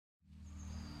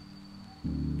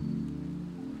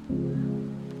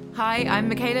Hi, I'm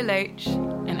Michaela Loach.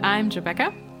 And I'm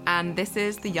Rebecca. And this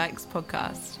is the Yikes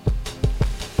Podcast.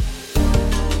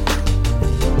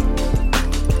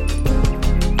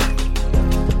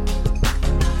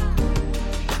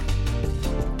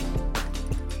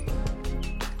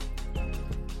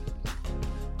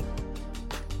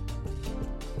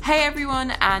 Hey everyone,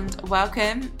 and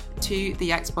welcome to the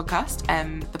Yikes Podcast,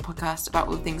 the podcast about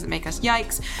all the things that make us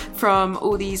yikes, from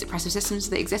all these oppressive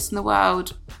systems that exist in the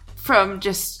world, from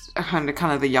just kind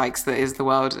of the yikes that is the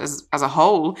world as a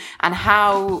whole, and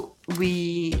how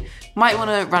we might want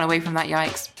to run away from that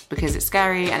yikes because it's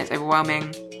scary and it's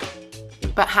overwhelming,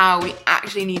 but how we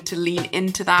actually need to lean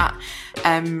into that,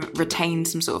 retain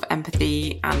some sort of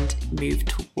empathy and move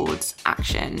towards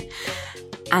action.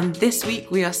 And this week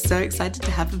we are so excited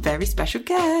to have a very special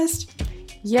guest.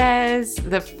 Yes,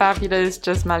 the fabulous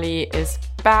Jess is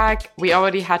back. We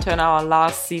already had her in our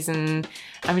last season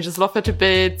and we just love her to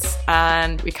bits.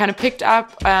 And we kind of picked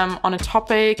up on a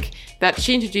topic that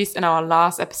she introduced in our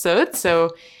last episode.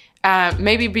 So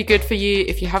maybe it'd be good for you,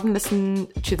 if you haven't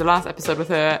listened to the last episode with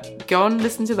her, go and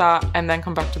listen to that and then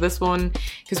come back to this one,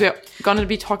 because we're going to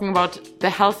be talking about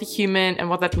the healthy human and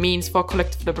what that means for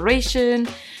collective liberation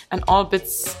and all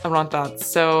bits around that.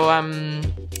 So,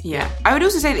 yeah. I would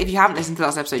also say that if you haven't listened to the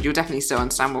last episode, you'll definitely still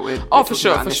understand what we're for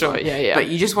sure. Yeah. But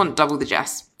you just want double the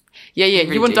Jess. Yeah.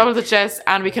 You want double the Jess,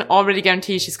 and we can already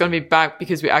guarantee she's going to be back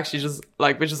because we're just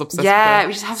obsessed with her. Yeah,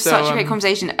 we just have such a great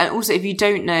conversation. And also, if you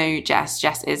don't know Jess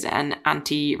is an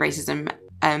anti-racism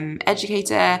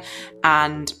educator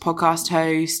and podcast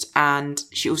host, and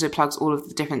she also plugs all of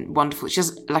the different wonderful, she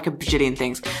does like a bajillion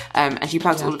things, and she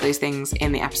plugs all of those things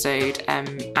in the episode,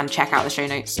 and check out the show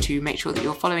notes to make sure that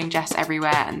you're following Jess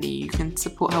everywhere and that you can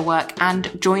support her work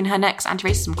and join her next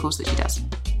anti-racism course that she does.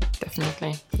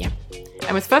 Definitely, yeah.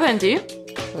 And with further ado,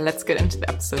 let's get into the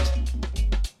episode.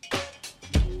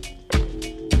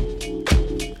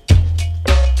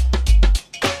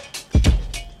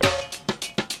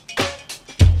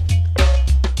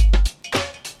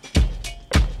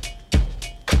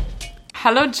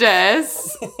 Hello,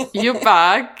 Jess. You're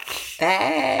back.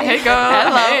 Hey girl.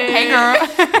 Hello. Hey girl.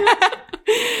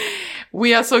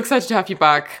 We are so excited to have you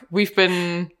back. We've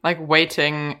been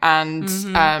waiting, and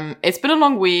it's been a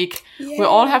long week. Yay. We're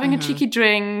all having a cheeky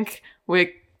drink.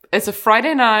 It's a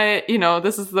Friday night. You know,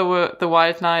 this is the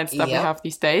wild nights that we have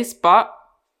these days. But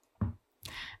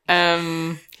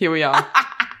here we are.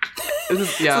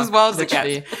 This is wild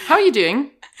actually. How are you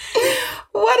doing?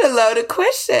 What a loaded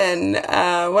question.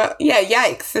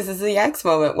 Yikes. This is a yikes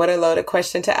moment. What a loaded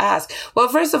question to ask. Well,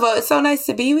 first of all, it's so nice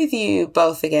to be with you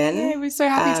both again. Yeah, we're so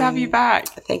happy to have you back.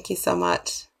 Thank you so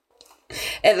much.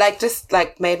 It just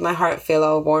made my heart feel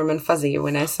all warm and fuzzy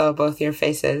when I saw both your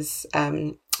faces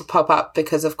pop up,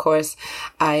 because of course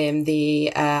I am the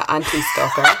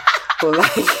anti-stalker who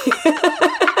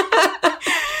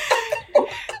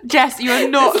Jess, you are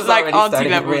not auntie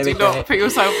level. Really Do not put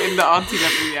yourself in the auntie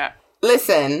level yet.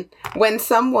 Listen, when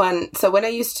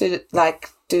I used to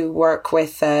do work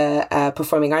with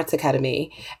Performing Arts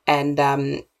Academy, and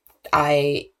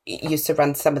I used to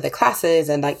run some of the classes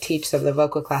and teach some of the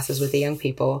vocal classes with the young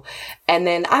people. And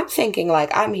then I'm thinking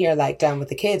I'm here down with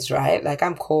the kids, right?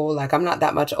 I'm cool. I'm not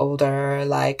that much older.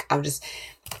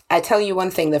 I tell you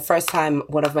one thing, the first time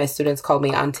one of my students called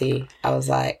me auntie, I was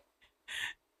like,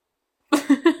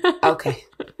 okay.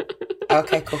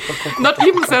 Okay, cool. Not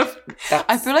even so.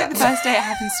 I feel like the first day it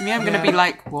happens to me, I'm going to be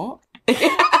like, what? I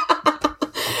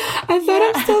thought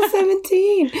I'm still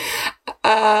 17.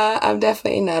 I'm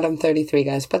definitely not. I'm 33,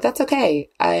 guys, but that's okay.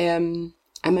 I'm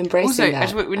embracing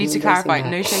that. Also, we need to clarify,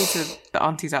 no shade to the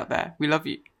aunties out there. We love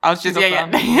you. I was just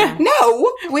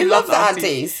No, we love the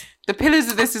aunties. The pillars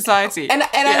of this society. And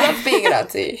I love being an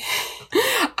auntie.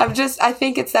 I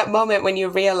think it's that moment when you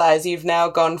realize you've now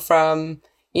gone from,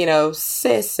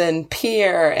 cis and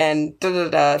peer and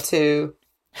to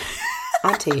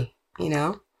auntie,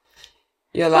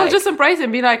 You're like... just embrace it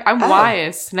and be like, I'm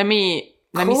wise. Let me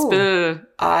spill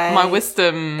my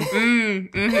wisdom.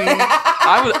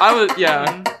 I will,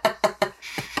 yeah.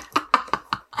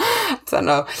 I don't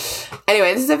know.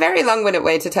 Anyway, this is a very long-winded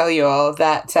way to tell you all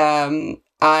that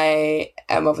I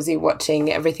am obviously watching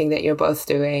everything that you're both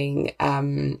doing.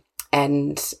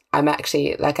 And I'm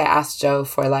actually, I asked Joe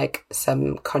for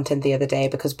some content the other day,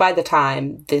 because by the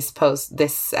time this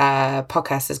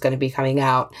podcast is going to be coming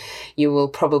out, you will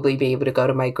probably be able to go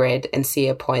to my grid and see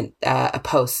a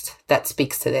post that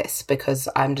speaks to this, because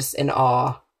I'm just in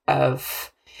awe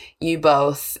of you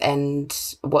both and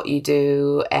what you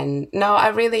do. And no, I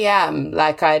really am.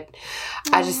 I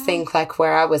just think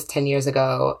where I was 10 years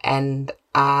ago, and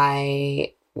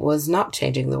I was not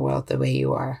changing the world the way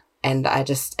you are. And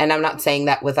I'm not saying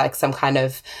that with like some kind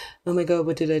of, oh my God,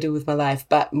 what did I do with my life?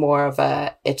 But more of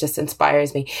it just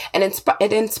inspires me. And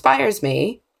it inspires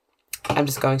me. I'm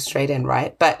just going straight in,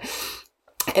 right? But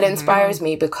it inspires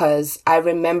me because I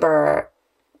remember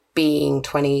being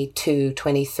 22,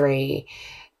 23,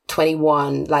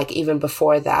 21, like even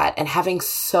before that, and having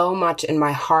so much in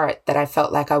my heart that I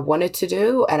felt like I wanted to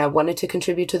do and I wanted to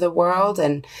contribute to the world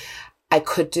and I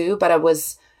could do, but I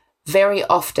was very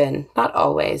often, not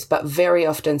always, but very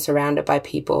often surrounded by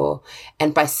people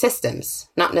and by systems,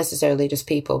 not necessarily just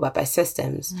people, but by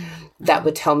systems that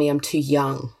would tell me I'm too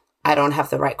young. I don't have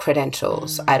the right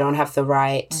credentials. I don't have the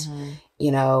right,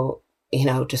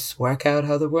 just work out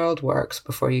how the world works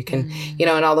before you can,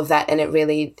 and all of that. And it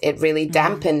really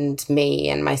dampened me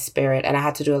and my spirit. And I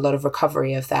had to do a lot of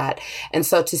recovery of that. And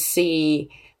so to see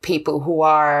people who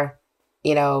are,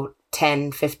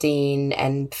 10, 15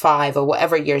 and 5 or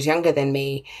whatever years younger than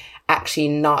me actually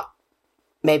not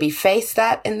maybe face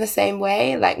that in the same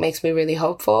way, like makes me really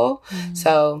hopeful.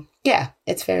 So yeah,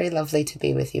 it's very lovely to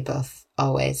be with you both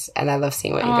always. And I love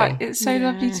seeing what you're doing. It's so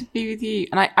lovely to be with you.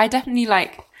 And I definitely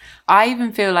I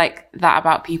even feel like that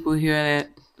about people who are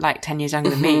like 10 years younger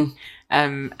than me.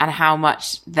 And how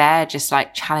much they're just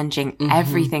like challenging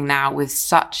everything now with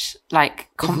such like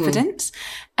confidence,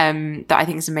 that I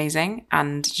think is amazing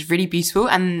and just really beautiful.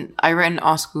 And I wrote an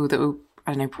article that will,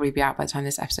 I don't know, probably be out by the time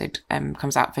this episode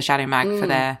comes out for Shadow Mag for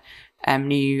their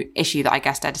new issue that I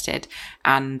guest edited.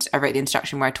 And I wrote the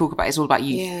introduction where I talk about, it's all about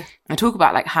youth. Yeah. I talk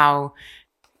about like how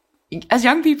as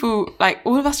young people, like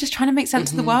all of us just trying to make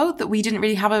sense of the world that we didn't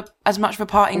really have as much of a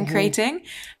part in creating.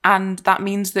 And that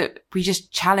means that we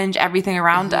just challenge everything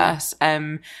around us.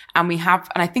 And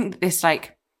I think that this,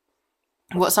 like,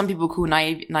 what some people call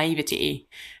naivety,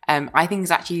 I think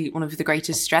is actually one of the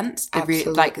greatest strengths,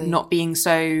 like not being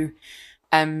so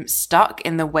stuck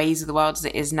in the ways of the world as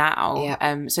it is now.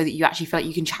 So that you actually feel like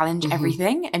you can challenge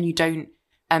everything and you don't,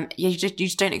 you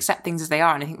just don't accept things as they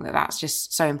are. And I think that that's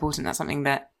just so important. That's something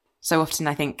that so often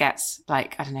I think gets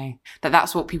like, I don't know,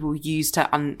 that's what people use to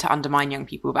undermine young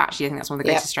people. But actually I think that's one of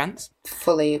the greatest strengths.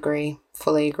 Fully agree.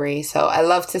 So I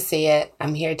love to see it.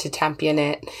 I'm here to champion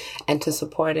it and to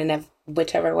support in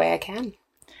whichever way I can.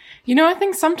 I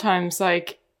think sometimes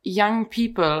like young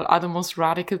people are the most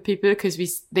radical people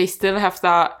because they still have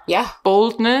that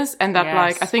boldness and that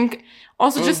like, I think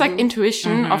also just like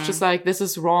intuition of just like, this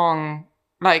is wrong.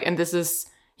 Like, and this is,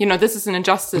 this is an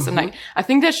injustice. And like, I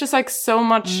think there's just like so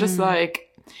much just like,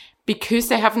 because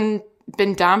they haven't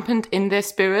been dampened in their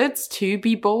spirits to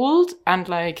be bold and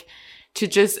like to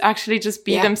just actually just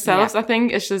be themselves. I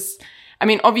think it's just, I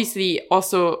mean, obviously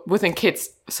also within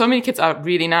kids, so many kids are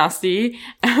really nasty.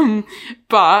 But,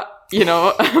 but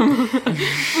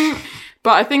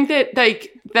I think that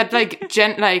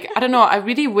I don't know, I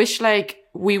really wish like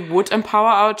we would empower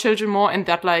our children more and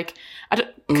that like,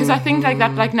 because I think like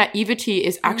that like naivety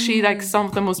is actually like some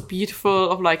of the most beautiful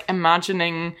of like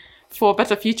imagining for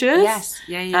better futures. Yes.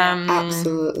 Yeah.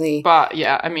 Absolutely. But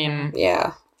yeah, I mean.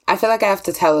 Yeah. I feel like I have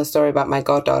to tell a story about my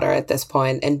goddaughter at this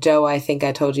point. And Joe, I think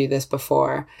I told you this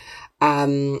before.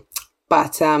 So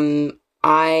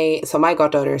my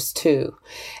goddaughter's 2.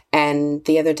 And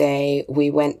the other day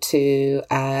we went to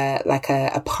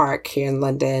a park here in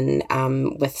London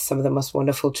with some of the most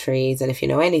wonderful trees. And if you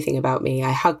know anything about me,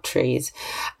 I hug trees.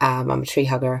 I'm a tree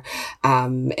hugger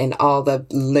in all the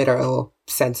literal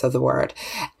sense of the word.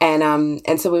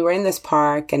 And so we were in this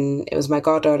park and it was my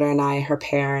goddaughter and I, her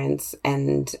parents,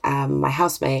 and my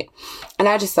housemate. And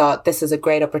I just thought this is a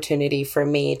great opportunity for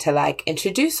me to like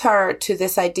introduce her to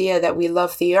this idea that we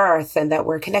love the earth and that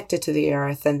we're connected to the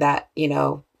earth and that,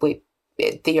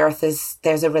 the earth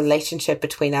there's a relationship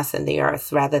between us and the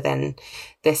earth rather than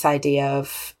this idea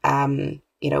of,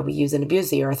 we use and abuse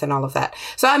the earth and all of that.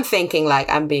 So I'm thinking like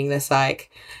I'm being this like,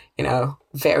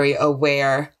 very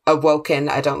aware, awoken.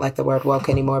 I don't like the word woke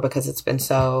anymore because it's been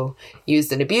so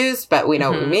used and abused, but we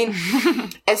know what we mean.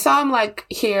 And so I'm like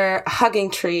here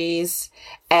hugging trees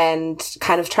and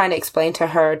kind of trying to explain to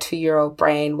her 2-year-old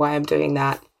brain why I'm doing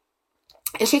that.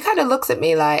 And she kind of looks at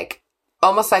me like,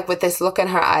 almost like with this look in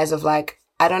her eyes of like,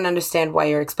 I don't understand why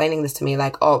you're explaining this to me.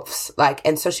 Like, oops. Like,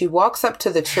 and so she walks up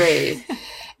to the tree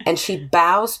and she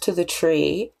bows to the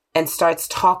tree and starts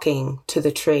talking to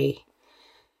the tree.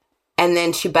 And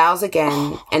then she bows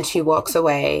again and she walks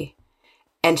away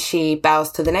and she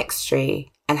bows to the next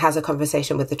tree and has a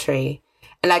conversation with the tree.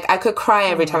 And like, I could cry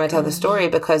every time I tell the story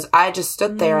because I just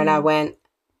stood there and I went,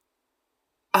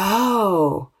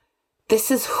 oh,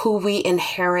 this is who we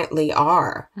inherently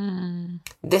are.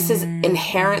 This is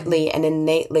inherently and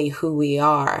innately who we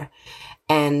are.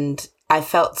 And I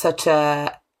felt such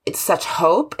a it's such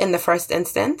hope in the first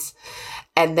instance.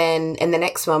 And then in the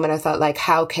next moment, I thought, like,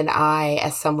 how can I,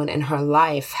 as someone in her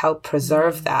life, help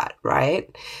preserve that,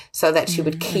 right? So that she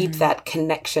would keep that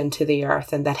connection to the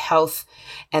earth and that health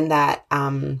and that,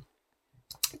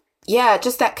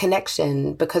 just that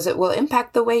connection, because it will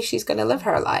impact the way she's going to live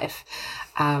her life.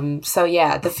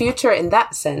 The future in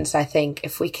that sense, I think,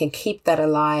 if we can keep that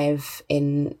alive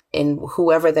in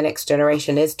whoever the next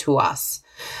generation is to us,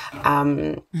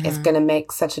 it's going to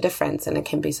make such a difference, and it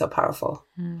can be so powerful.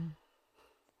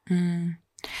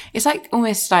 It's like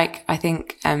almost like, I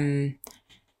think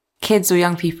kids or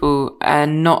young people are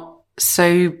not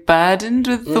so burdened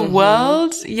with the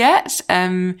world yet.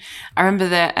 I remember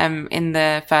that in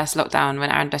the first lockdown,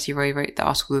 when Aaron Betty Roy wrote the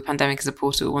article "The Pandemic is a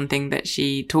Portal," one thing that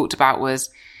she talked about was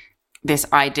this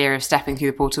idea of stepping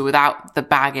through the portal without the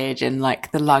baggage and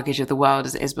like the luggage of the world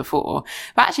as it is before.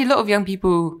 But actually, a lot of young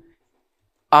people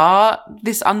are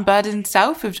this unburdened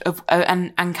self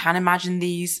and can imagine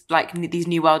these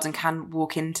new worlds and can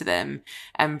walk into them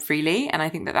freely. And I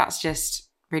think that that's just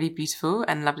really beautiful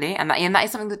and lovely. And that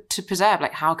is something to preserve.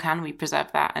 Like, how can we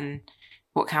preserve that? And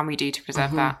what can we do to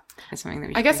preserve that? Is something that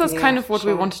we I guess that's kind of what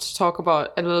we wanted to talk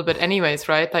about a little bit anyways,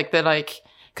 right? Like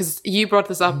because you brought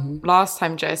this up last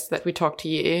time, Jess, that we talked to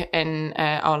you in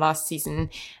our last season,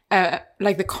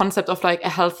 like the concept of like a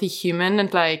healthy human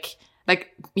and like,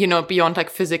 you know, beyond like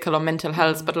physical or mental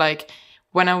health, but like,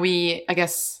 when are we, I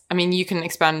guess, I mean, you can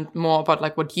expand more about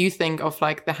like what you think of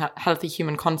like the healthy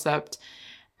human concept.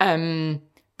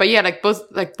 But yeah,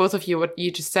 both of you, what you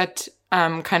just said,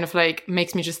 kind of like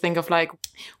makes me just think of like,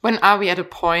 when are we at a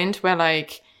point where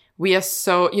like we are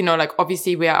so, you know, like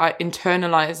obviously we are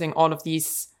internalizing all of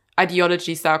these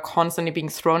ideologies that are constantly being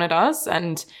thrown at us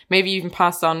and maybe even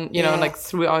passed on, you know, like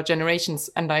through our generations.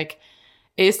 And like,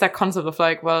 is that concept of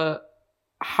like, well,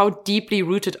 how deeply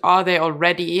rooted are they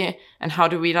already? And how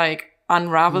do we like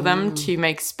unravel them to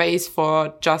make space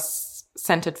for just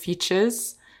centered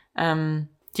features?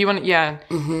 Do you want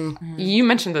to, you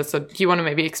mentioned this, so do you want to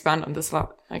maybe expand on this a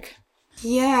lot? Like,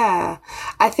 yeah,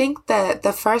 I think that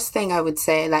the first thing I would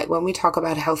say, like when we talk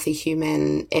about healthy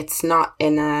human, it's not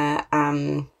in a,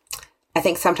 I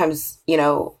think sometimes, you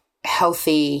know,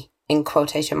 healthy in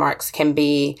quotation marks can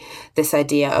be this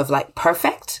idea of like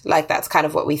perfect. Like that's kind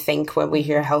of what we think when we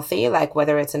hear healthy, like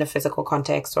whether it's in a physical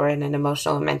context or in an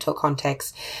emotional and mental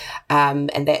context. And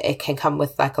that it can come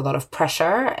with like a lot of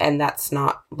pressure. And that's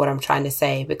not what I'm trying to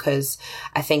say, because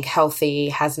I think healthy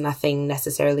has nothing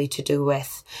necessarily to do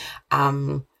with,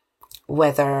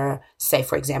 whether, say,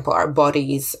 for example, our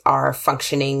bodies are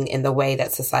functioning in the way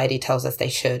that society tells us they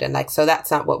should. And like, so that's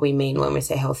not what we mean when we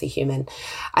say healthy human.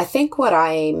 I think what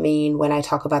I mean when I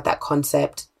talk about that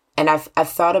concept, and I've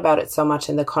thought about it so much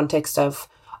in the context of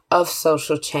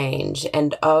social change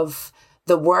and of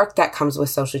the work that comes with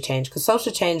social change, because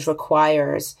social change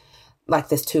requires like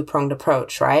this two-pronged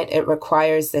approach, right? It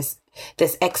requires this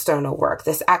external work,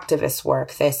 this activist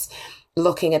work, this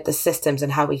looking at the systems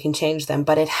and how we can change them,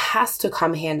 but it has to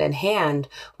come hand in hand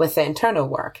with the internal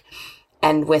work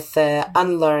and with the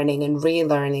unlearning and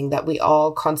relearning that we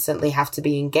all constantly have to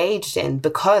be engaged in,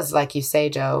 because like you say,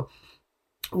 Joe,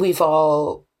 we've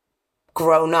all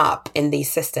grown up in these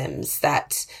systems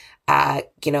that,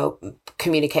 you know,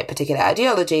 communicate particular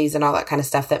ideologies and all that kind of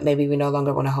stuff that maybe we no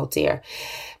longer want to hold dear.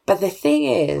 But the thing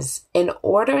is, in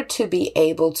order to be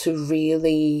able to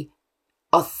really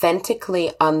authentically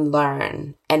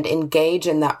unlearn and engage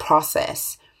in that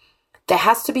process, there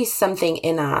has to be something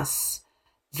in us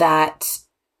that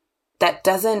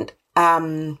doesn't,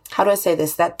 how do I say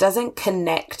this? That doesn't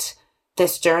connect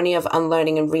this journey of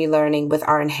unlearning and relearning with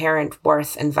our inherent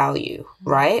worth and value,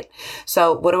 right?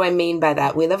 So what do I mean by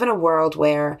that? We live in a world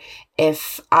where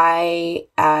if I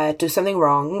do something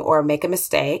wrong or make a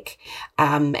mistake,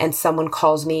 and someone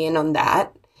calls me in on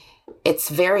that, it's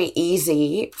very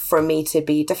easy for me to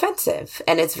be defensive.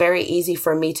 And it's very easy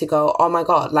for me to go, oh my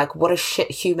God, like what a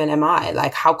shit human am I?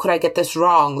 Like, how could I get this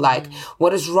wrong? Like,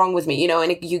 what is wrong with me? You know,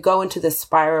 and you go into this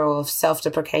spiral of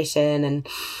self-deprecation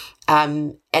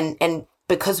and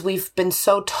because we've been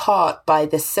so taught by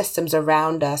the systems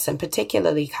around us, and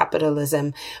particularly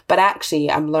capitalism, but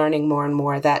actually I'm learning more and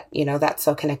more that, you know, that's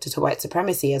so connected to white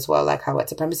supremacy as well, like how white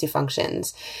supremacy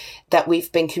functions, that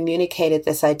we've been communicated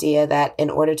this idea that in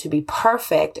order to be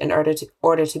perfect, in order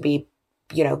to be,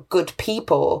 you know, good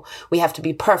people, we have to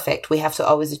be perfect. We have to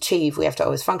always achieve. We have to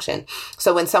always function.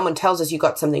 So when someone tells us you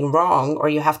got something wrong or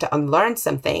you have to unlearn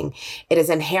something,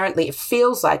 it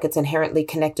feels like it's inherently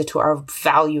connected to our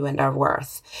value and our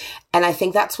worth. And I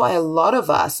think that's why a lot of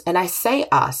us, and I say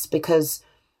us because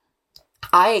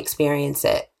I experience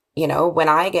it, you know, when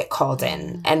I get called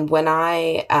in and when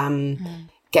I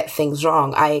get things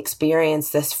wrong. I experience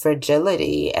this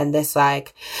fragility and this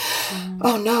like,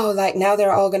 oh no, like now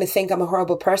they're all going to think I'm a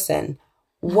horrible person.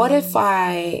 What if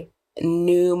I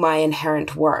knew my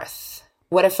inherent worth?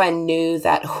 What if I knew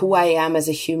that who I am as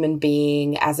a human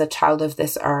being, as a child of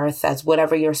this earth, as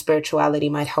whatever your spirituality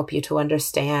might help you to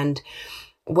understand?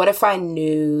 What if I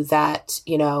knew that,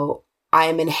 you know, I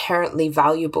am inherently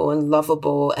valuable and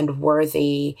lovable and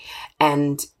worthy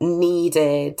and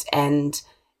needed and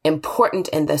important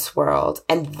in this world?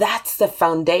 And that's the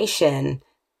foundation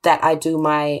that I do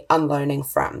my unlearning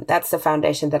from. That's the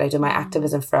foundation that I do my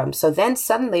activism from. So then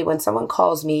suddenly when someone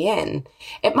calls me in,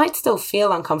 it might still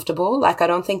feel uncomfortable. Like, I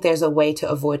don't think there's a way to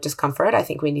avoid discomfort. I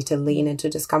think we need to lean into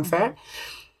discomfort.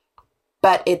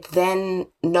 But it then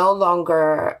no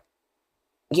longer,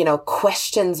 you know,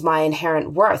 questions my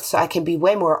inherent worth. So I can be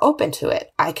way more open to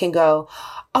it. I can go,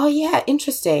 oh yeah,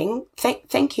 interesting.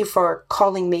 Thank you for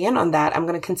calling me in on that. I'm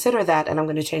going to consider that and I'm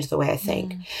going to change the way I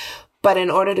think. But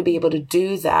in order to be able to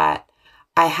do that,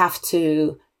 there has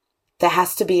to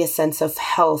be a sense of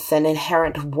health and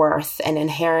inherent worth and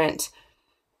inherent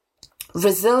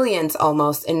resilience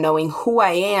almost in knowing who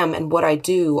I am and what I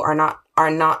do are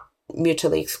not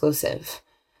mutually exclusive.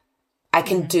 I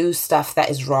can do stuff that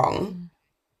is wrong,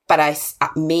 but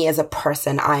me as a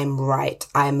person, I'm right.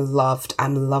 I'm loved.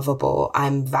 I'm lovable.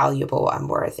 I'm valuable. I'm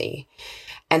worthy.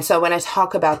 And so when I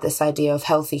talk about this idea of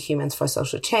healthy humans for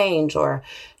social change, or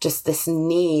just this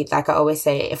need, like I always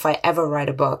say, if I ever write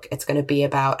a book, it's going to be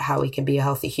about how we can be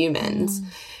healthy humans,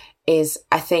 is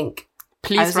I think...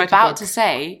 Please I was about to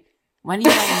say, when are you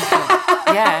writing the book?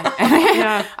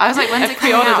 Yeah. I was like, when's it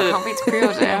coming out? I can't wait to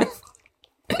pre-order.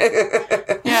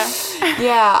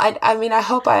 Yeah. I mean, I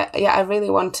hope I really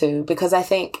want to, because I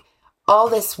think all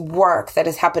this work that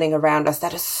is happening around us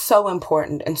that is so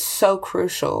important and so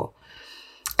crucial.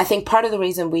 I think part of the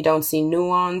reason we don't see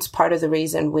nuance, part of the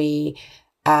reason we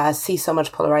see so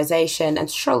much polarization, and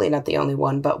surely not the only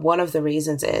one, but one of the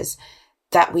reasons is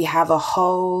that we have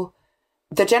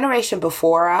the generation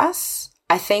before us,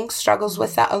 I think, struggles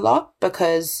with that a lot,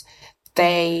 because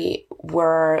they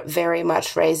were very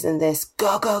much raised in this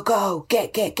go, go, go,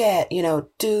 get, you know,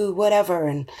 do whatever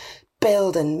and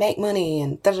build and make money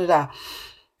and da, da, da.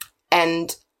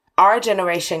 And our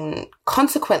generation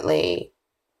consequently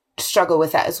struggle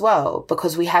with that as well,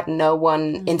 because we had no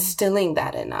one instilling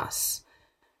that in us.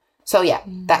 So yeah,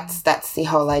 that's the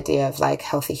whole idea of like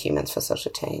healthy humans for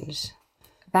social change.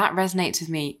 That resonates with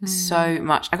me so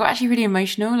much. I got actually really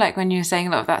emotional like when you were saying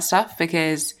a lot of that stuff,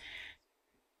 because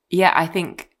yeah, I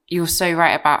think you're so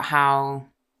right about how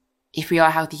if we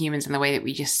are healthy humans in the way that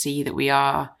we just see that we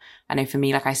are, I know for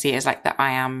me, like I see it as like that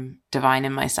I am divine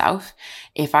in myself.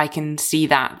 If I can see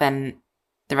that, then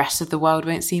the rest of the world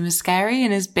won't seem as scary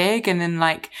and as big. And then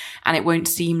and it won't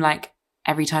seem like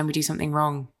every time we do something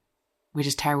wrong, we're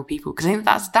just terrible people. Because I think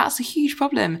that's a huge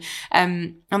problem.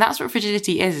 And that's what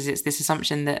fragility is it's this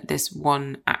assumption that this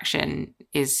one action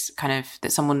is kind of,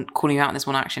 that someone calling you out on this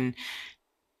one action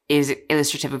is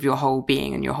illustrative of your whole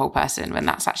being and your whole person, when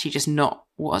that's actually just not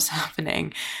what's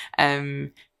happening.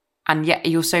 And yet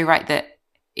you're so right that,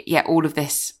 all of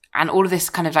this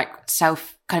kind of like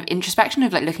self kind of introspection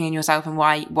of like looking in yourself and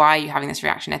why are you having this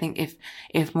reaction? I think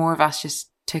if more of us just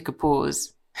took a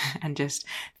pause and just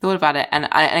thought about it. And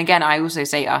again, I also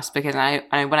say us, because I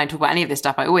when I talk about any of this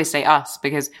stuff, I always say us,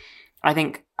 because I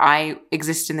think I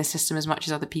exist in this system as much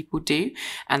as other people do.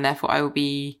 And therefore I will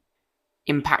be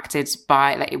impacted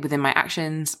by like within my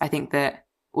actions. I think that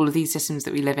all of these systems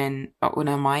that we live in are in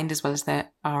our mind as well as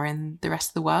that are in the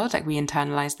rest of the world. Like we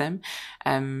internalize them.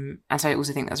 And so I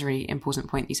also think that's a really important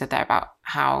point you said there about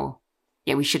how,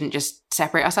 we shouldn't just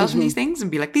separate ourselves from these things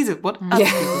and be like, these are what other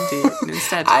people do. And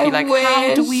instead be like,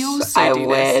 how do we also do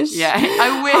this? Yeah,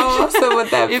 I wish. How awesome would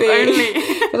that if be?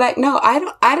 Only. Like, no, I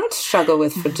don't struggle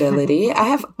with fragility. I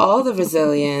have all the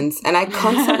resilience and I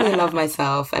constantly love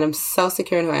myself and I'm so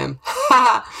secure in who I am.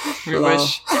 We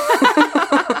wish.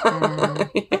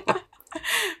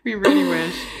 We really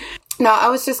wish. No, I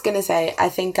was just going to say, I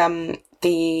think one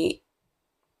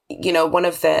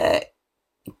of the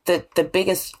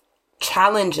biggest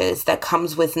challenges that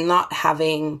comes with not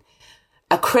having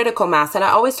a critical mass, and I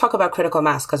always talk about critical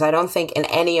mass because I don't think in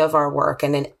any of our work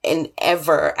and in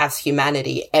ever as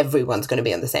humanity, everyone's going to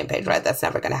be on the same page, right? That's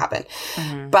never going to happen.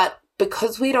 But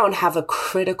because we don't have a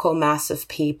critical mass of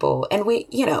people, and we,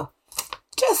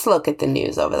 just look at the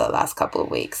news over the last couple of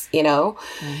weeks,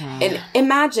 and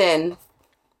imagine,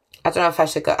 I don't know if I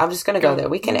should go. I'm just going to go there.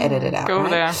 We can edit it out. Go right?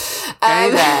 there.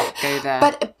 Go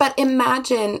there. But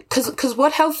imagine, because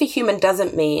what healthy human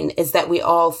doesn't mean is that we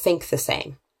all think the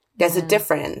same. There's a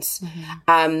difference.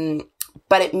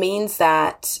 But it means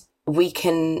that we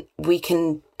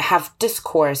can have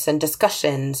discourse and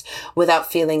discussions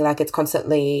without feeling like it's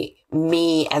constantly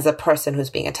me as a person who's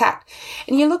being attacked.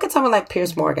 And you look at someone like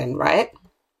Piers Morgan, right?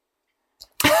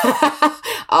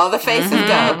 All the faces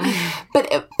go. But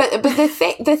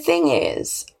the thing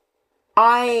is,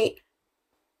 I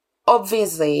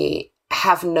obviously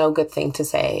have no good thing to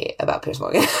say about Piers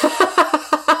Morgan.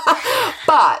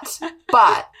 but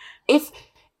if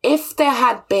there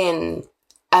had been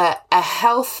a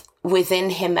health within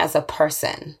him as a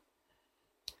person,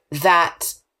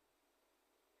 that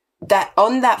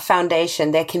on that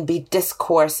foundation there can be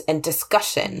discourse and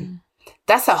discussion.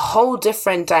 That's a whole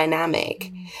different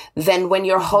dynamic than when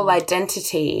your whole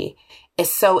identity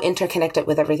is so interconnected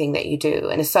with everything that you do,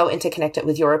 and is so interconnected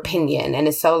with your opinion, and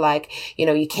is so like, you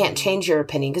know, you can't change your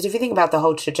opinion. Because if you think about the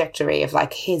whole trajectory of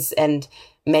like his and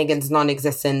Meghan's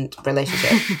non-existent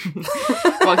relationship.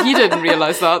 Well, he didn't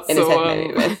realize that. In his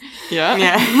head, maybe,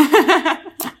 yeah.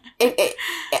 It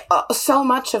so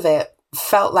much of it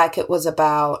felt like it was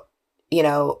about, you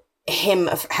know, him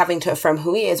having to affirm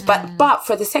who he is. But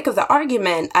for the sake of the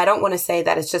argument, I don't want to say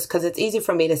that it's just because it's easy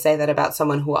for me to say that about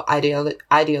someone who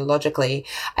ideologically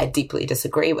I deeply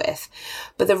disagree with.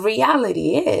 But the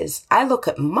reality is, I look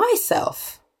at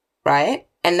myself, right?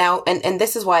 And now, and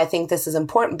this is why I think this is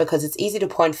important, because it's easy to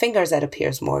point fingers at a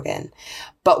Piers Morgan.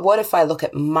 But what if I look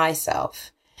at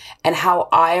myself and how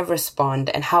I respond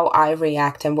and how I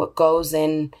react and what goes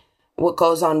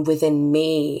on within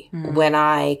me when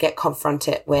I get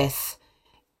confronted with,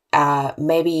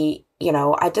 maybe, you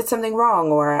know, I did something wrong,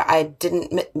 or I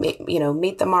didn't,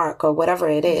 meet the mark, or whatever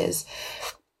it is.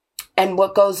 And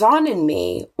what goes on in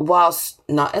me, whilst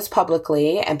not as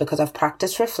publicly, and because I've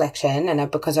practiced reflection, and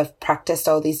because I've practiced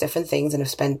all these different things and have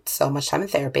spent so much time in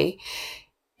therapy,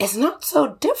 is not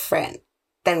so different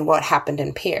than what happened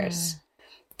in Piers.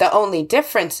 The only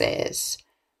difference is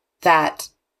that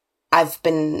I've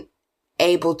been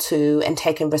able to and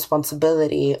taken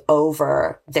responsibility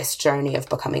over this journey of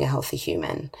becoming a healthy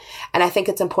human. And I think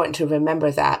it's important to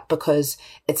remember that, because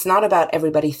it's not about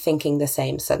everybody thinking the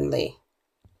same suddenly,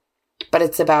 but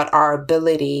it's about our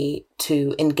ability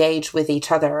to engage with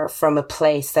each other from a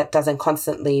place that doesn't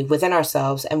constantly, within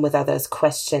ourselves and with others,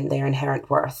 question their inherent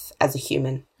worth as a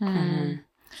human.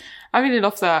 I really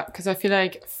love that, because I feel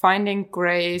like finding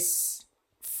grace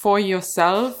for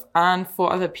yourself and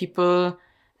for other people,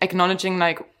 acknowledging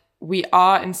like we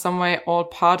are in some way all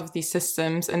part of these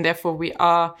systems, and therefore we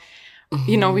are,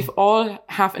 you know, we've all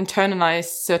have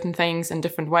internalized certain things in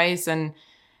different ways, and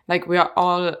like we are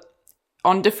all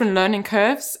on different learning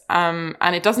curves,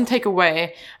 and it doesn't take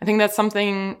away. I think that's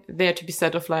something there to be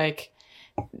said of like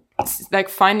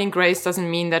finding grace doesn't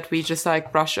mean that we just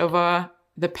like brush over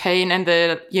the pain and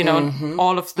the, you know,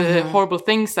 all of the horrible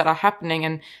things that are happening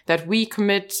and that we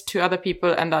commit to other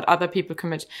people and that other people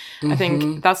commit. I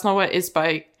think that's not what it is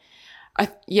but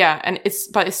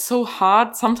it's so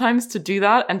hard sometimes to do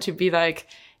that and to be like,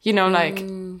 you know, like,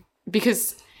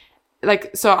 because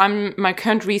like, so my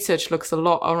current research looks a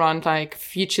lot around like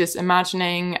futures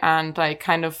imagining and like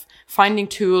kind of finding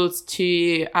tools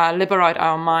to liberate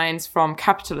our minds from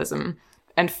capitalism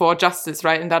and for justice,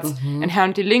 right? And that's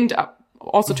inherently linked up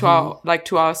also to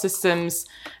our systems,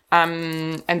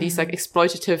 and these like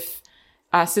exploitative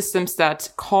systems that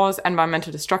cause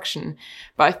environmental destruction.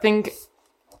 But I think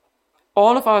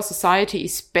all of our society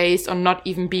is based on not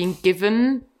even being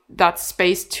given that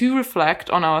space to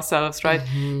reflect on ourselves, right?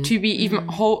 To be even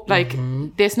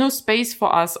there's no space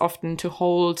for us often to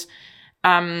hold,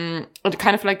 kind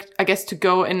of like, I guess, to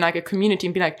go in like a community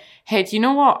and be like, hey, do you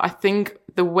know what? I think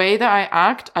the way that I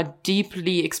act are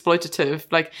deeply exploitative.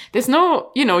 Like there's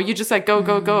no, you know, you just like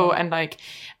go. And like,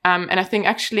 and I think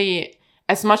actually,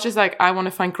 as much as like I want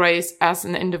to find grace as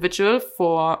an individual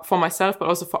for myself, but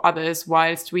also for others,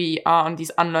 whilst we are on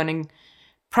these unlearning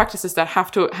practices that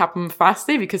have to happen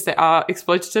fastly because they are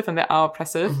exploitative and they are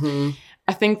oppressive.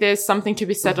 I think there's something to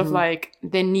be said of like,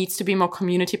 there needs to be more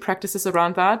community practices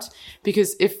around that,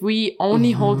 because if we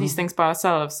only hold these things by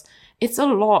ourselves, it's a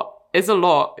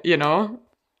lot, you know?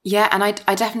 Yeah. And I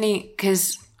definitely,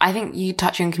 because I think you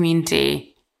touching on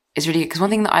community is really, because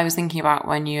one thing that I was thinking about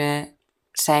when you were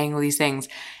saying all these things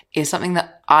is something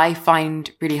that I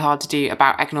find really hard to do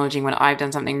about acknowledging when I've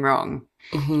done something wrong,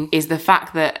 is the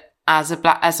fact that as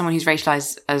someone who's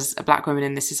racialized as a Black woman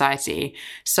in this society,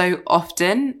 so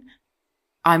often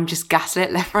I'm just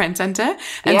gaslit left, right and center.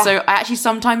 And so I actually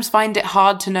sometimes find it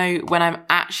hard to know when I'm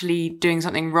actually doing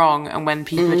something wrong and when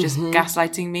people are just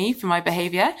gaslighting me for my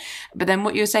behavior. But then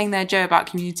what you're saying there, Joe, about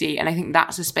community, and I think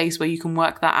that's a space where you can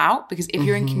work that out, because if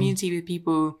you're in community with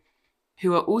people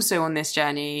who are also on this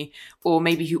journey, or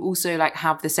maybe who also like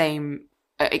have the same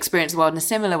experience the world in a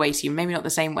similar way to you, maybe not the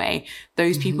same way,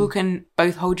 those people can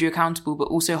both hold you accountable but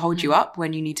also hold you up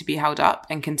when you need to be held up,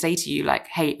 and can say to you like,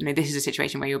 hey, this is a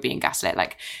situation where you're being gaslit,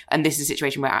 like, and this is a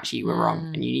situation where actually you were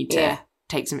wrong and you need to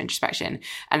take some introspection.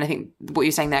 And I think what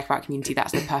you're saying there about community,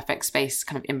 that's the perfect space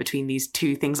kind of in between these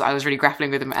two things that I was really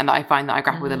grappling with, and that I find that I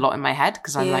grapple with a lot in my head,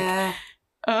 because I'm like,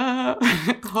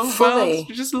 whole world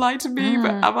just lied to me, but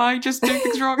am I just doing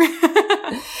things wrong?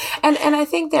 And I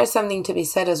think there's something to be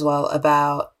said as well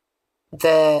about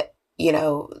the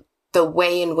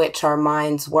way in which our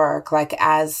minds work. Like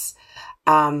as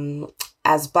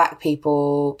Black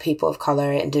people, people of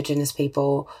color, Indigenous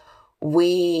people,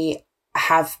 we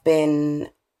have been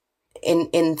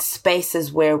in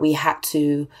spaces where we had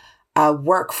to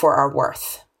work for our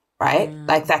worth. Right?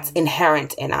 Like that's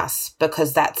inherent in us,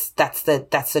 because that's the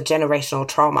generational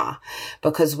trauma,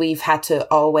 because we've had to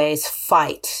always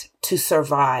fight to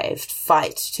survive,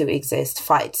 fight to exist,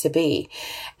 fight to be.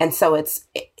 And so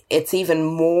it's even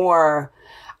more,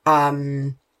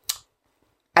 I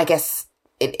guess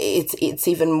it's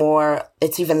even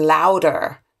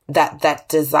louder, that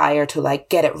desire to like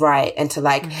get it right, and to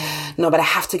like, no, but I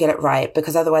have to get it right,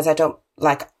 because otherwise I'm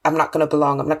not going to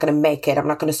belong. I'm not going to make it. I'm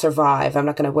not going to survive. I'm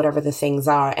not going to, whatever the things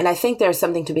are. And I think there's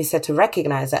something to be said to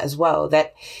recognize that as well,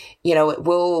 that, it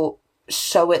will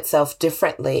show itself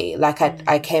differently. Like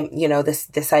I came,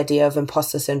 this idea of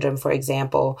imposter syndrome, for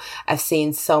example, I've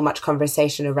seen so much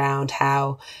conversation around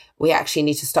how we actually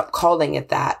need to stop calling it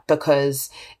that, because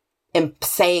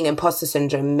saying imposter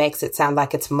syndrome makes it sound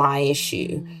like it's my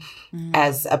issue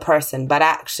as a person. But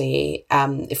actually,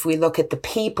 if we look at the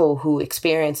people who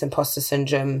experience imposter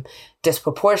syndrome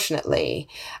disproportionately,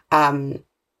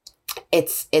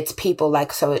 it's people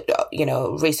like, so,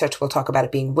 research will talk about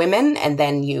it being women, and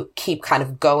then you keep kind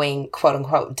of going, quote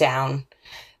unquote, down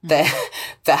the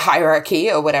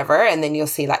hierarchy or whatever, and then you'll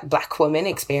see like Black women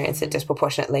experience it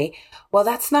disproportionately. Well,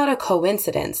 that's not a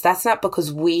coincidence. That's not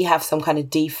because we have some kind of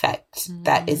defect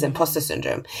that is imposter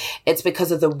syndrome. It's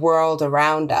because of the world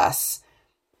around us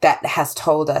that has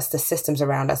told us, the systems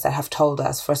around us that have told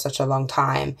us for such a long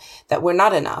time that we're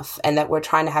not enough, and that we're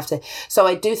trying to have to. So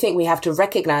I do think we have to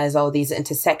recognize all these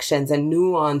intersections and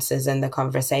nuances in the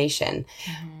conversation.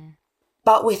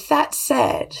 But with that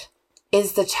said,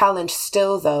 is the challenge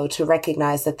still, though, to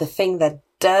recognize that the thing that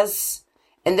does,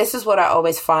 and this is what I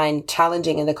always find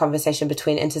challenging in the conversation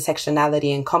between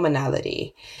intersectionality and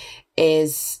commonality,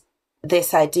 is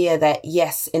this idea that,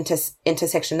 yes,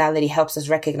 intersectionality helps us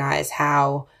recognize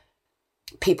how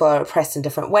people are oppressed in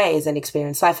different ways and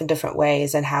experience life in different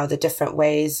ways, and how the different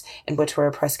ways in which we're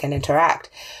oppressed can interact.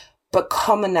 But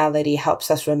commonality helps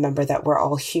us remember that we're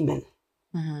all human,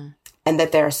 and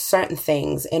that there are certain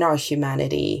things in our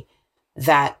humanity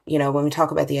that, when we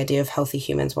talk about the idea of healthy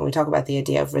humans, when we talk about the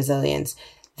idea of resilience,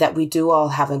 that we do all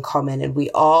have in common, and we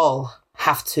all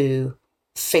have to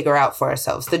figure out for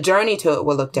ourselves. The journey to it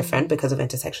will look different because of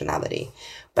intersectionality,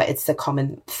 but it's the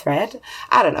common thread.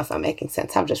 I don't know if I'm making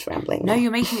sense. I'm just rambling. No, you're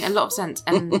making a lot of sense.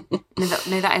 And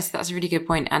that's a really good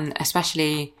point. And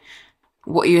especially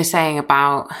what you were saying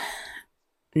about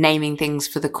naming things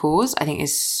for the cause, I think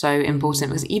is so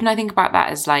important, because even I think about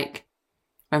that as like,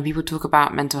 when people talk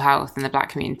about mental health in the Black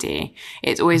community,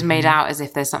 it's always made out as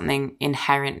if there's something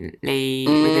inherently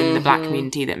within the Black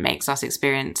community that makes us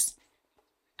experience.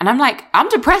 And I'm like, I'm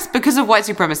depressed because of white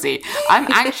supremacy. I'm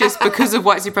anxious because of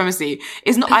white supremacy.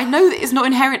 I know that it's not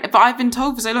inherent, but I've been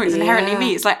told for so long it's inherently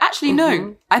me. It's like, actually,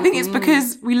 no. I think it's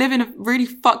because we live in a really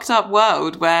fucked up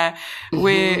world where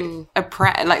we're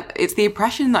oppressed. Like, it's the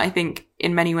oppression that I think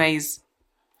in many ways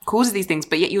causes these things.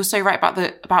 But yet you're so right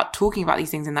about talking about these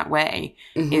things in that way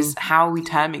is how are we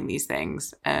terming these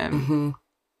things.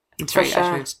 It's very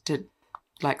actually to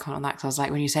like comment on that, because I was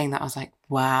like, when you're saying that, I was like,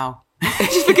 wow.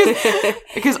 Just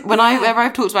because whenever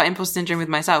I've talked about imposter syndrome with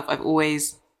myself, I've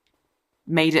always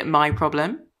made it my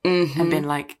problem and been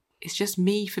like, it's just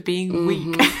me for being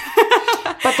weak.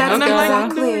 But that's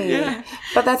exactly.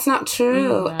 But that's not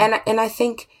true. And I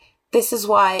think this is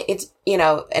why it's,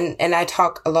 and I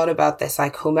talk a lot about this,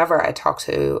 like whomever I talk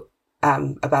to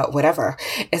about whatever,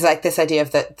 is like this idea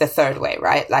of the third way,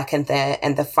 right? Like, and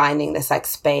the finding this like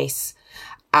space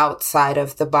outside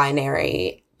of the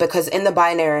binary, because in the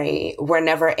binary, we're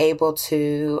never able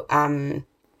to,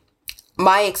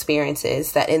 my experience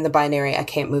is that in the binary, I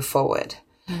can't move forward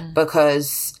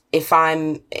because if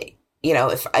I'm,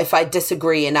 if I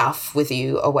disagree enough with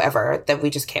you or whatever, then we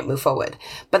just can't move forward.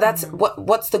 But that's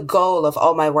what's the goal of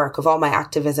all my work, of all my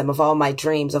activism, of all my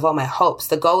dreams, of all my hopes.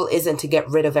 The goal isn't to get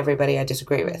rid of everybody I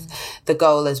disagree with. The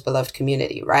goal is beloved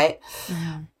community, right?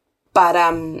 But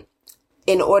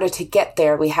in order to get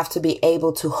there, we have to be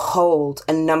able to hold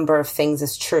a number of things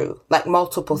as true, like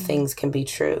multiple things can be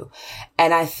true.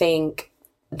 And I think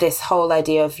this whole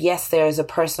idea of, yes, there is a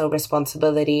personal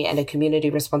responsibility and a community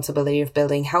responsibility of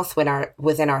building health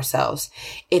within ourselves.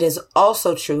 It is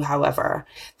also true, however,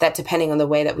 that depending on the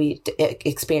way that we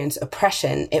experience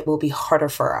oppression, it will be harder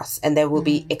for us. And there will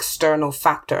be external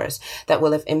factors that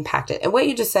will have impacted. And what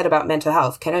you just said about mental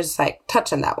health, can I just like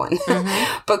touch on that one?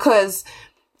 Because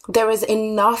there is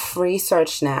enough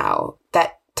research now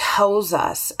that tells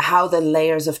us how the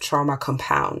layers of trauma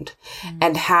compound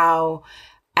and how,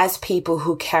 as people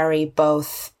who carry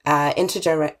both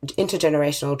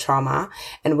intergenerational trauma,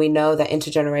 and we know that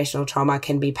intergenerational trauma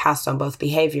can be passed on both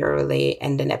behaviorally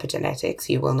and in epigenetics.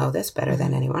 You will know this better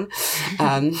than anyone.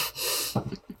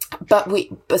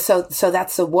 So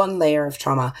that's the one layer of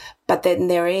trauma. But then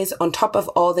there is, on top of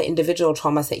all the individual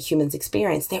traumas that humans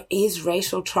experience, there is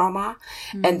racial trauma.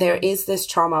 And there is this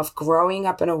trauma of growing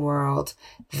up in a world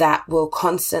that will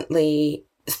constantly,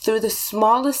 through the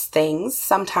smallest things,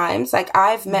 sometimes, like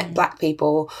I've met Black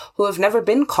people who have never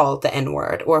been called the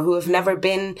N-word or who have never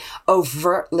been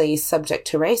overtly subject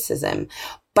to racism.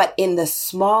 But in the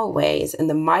small ways, in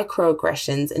the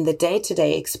microaggressions, in the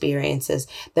day-to-day experiences,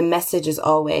 the message is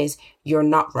always, you're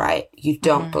not right. You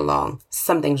don't belong.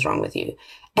 Something's wrong with you.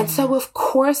 And so, of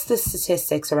course, the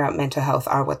statistics around mental health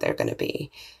are what they're going to be.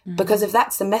 Because if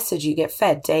that's the message you get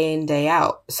fed day in, day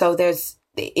out. So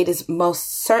it is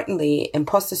most certainly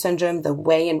imposter syndrome, the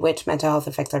way in which mental health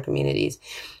affects our communities,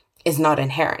 is not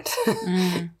inherent.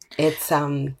 It's,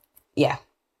 yeah.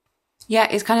 Yeah,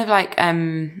 it's kind of like, I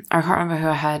can't remember who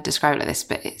I heard describe it like this,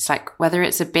 but it's like whether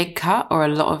it's a big cut or a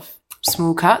lot of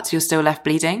small cuts, you're still left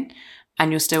bleeding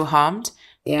and you're still harmed.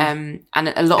 Yeah. And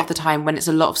a lot of the time when it's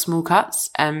a lot of small cuts,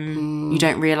 you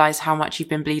don't realize how much you've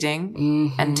been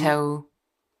bleeding until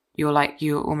you're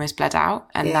almost bled out.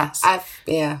 And I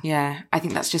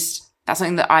think that's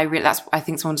something that I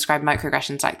think someone described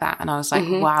microaggressions like that. And I was like,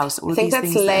 wow. So all I think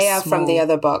these that's Leia from the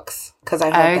other box. Cause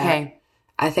I've heard that.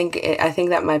 I think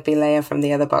that might be Leia from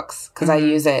the other box because I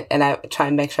use it and I try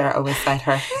and make sure I always cite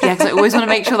her. Yeah, because I always want to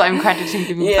make sure that I'm crediting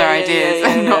people with their ideas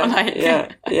and not like...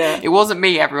 It wasn't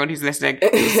me, everyone who's listening.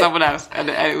 It was someone else. And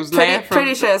it was Leia from...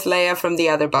 Pretty sure it's Leia from the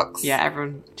other box. Yeah,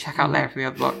 everyone check out Leia from the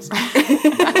other box.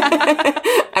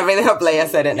 I really hope Leia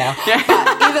said it now. Yeah.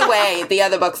 But either way, the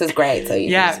other box is great. So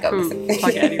you can just go listen.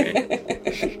 Plug it anyway.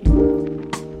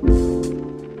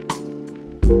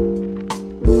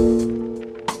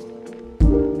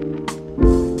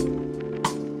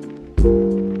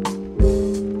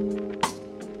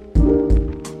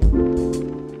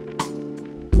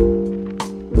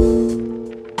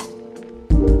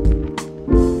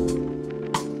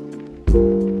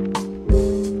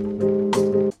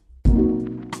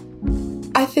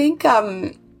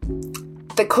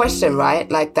 The question, right,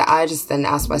 like that I just then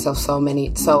ask myself so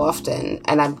often,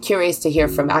 and I'm curious to hear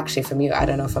from you. I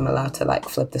don't know if I'm allowed to like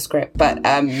flip the script, but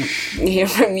hear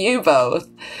from you both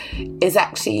is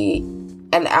actually,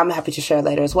 and I'm happy to share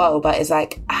later as well, but it's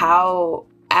like how,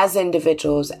 as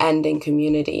individuals and in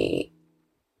community,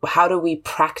 how do we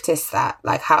practice that?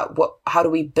 Like how do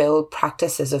we build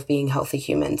practices of being healthy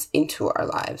humans into our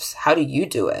lives? How do you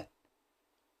do it?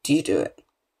 Do you do it?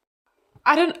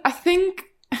 I think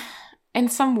in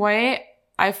some way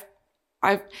I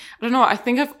don't know, I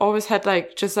think I've always had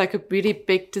like just like a really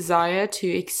big desire to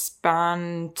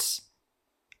expand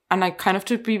and like kind of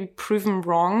to be proven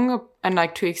wrong and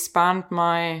like to expand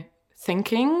my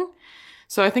thinking.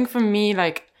 So I think for me,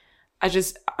 like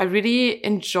I really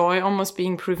enjoy almost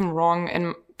being proven wrong,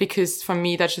 and because for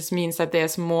me that just means that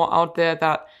there's more out there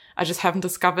that I just haven't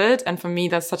discovered. And for me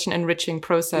that's such an enriching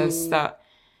process that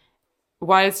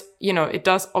whilst, it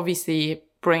does obviously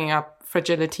bring up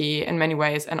fragility in many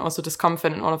ways and also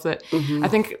discomfort and all of that. I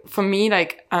think for me,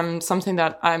 like, something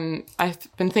that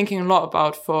I've been thinking a lot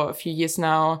about for a few years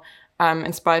now,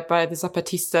 inspired by the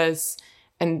Zapatistas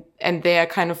and their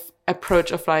kind of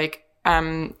approach of like,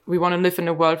 we want to live in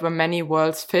a world where many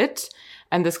worlds fit,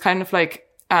 and this kind of like,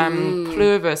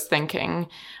 pluribus thinking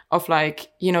of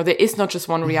like, there is not just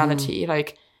one reality.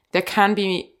 Like, there can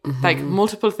be like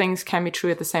multiple things can be true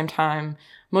at the same time.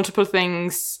 Multiple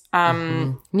things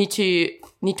need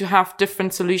to have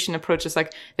different solution approaches.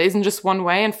 Like there isn't just one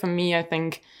way. And for me, I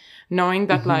think knowing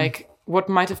that like what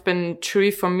might have been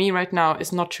true for me right now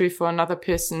is not true for another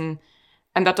person,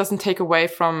 and that doesn't take away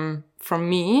from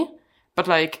me, but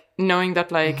like knowing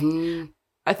that like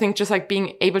I think just like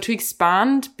being able to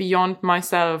expand beyond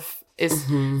myself is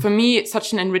for me it's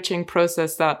such an enriching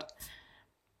process that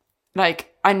like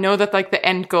I know that like the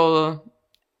end goal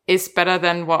is better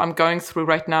than what I'm going through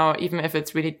right now, even if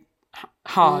it's really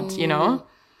hard,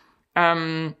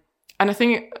 And I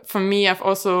think for me, I've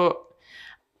also,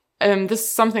 this is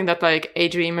something that like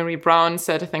Adrienne Marie Brown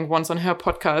said, I think once on her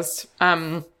podcast,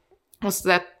 was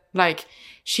that like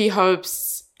she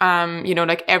hopes,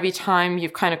 like every time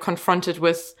you've kind of confronted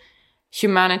with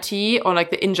humanity or like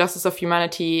the injustice of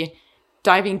humanity,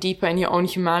 diving deeper in your own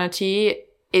humanity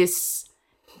is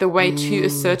the way to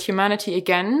assert humanity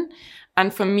again.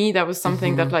 And for me, that was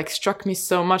something that like struck me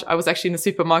so much. I was actually in the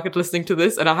supermarket listening to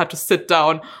this and I had to sit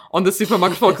down on the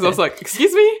supermarket floor because I was like,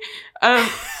 excuse me?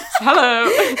 Hello.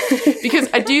 Because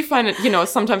I do find it,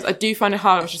 sometimes I do find it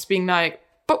hard just being like,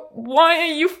 but why are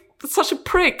you such a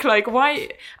prick? Like, why?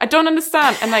 I don't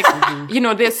understand. And like,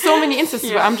 there's so many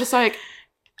instances where I'm just like,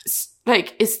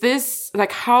 is this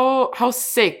like how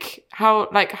sick,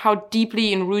 how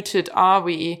deeply enrooted are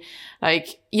we?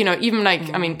 Like, even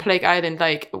like, I mean, Plague Island,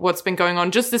 like what's been going on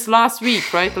just this last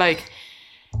week, right? Like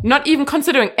not even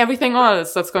considering everything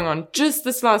else that's going on just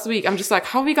this last week. I'm just like,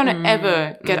 how are we going to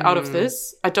ever get out of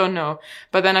this? I don't know.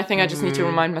 But then I think I just need to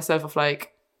remind myself of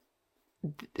like,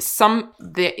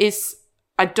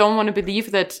 I don't want to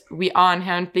believe that we are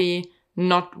inherently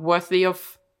not worthy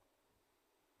of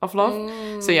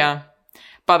love. So yeah.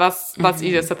 But that's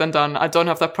easier said than done. I don't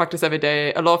have that practice every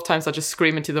day. A lot of times I just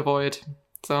scream into the void.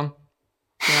 So,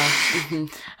 yeah.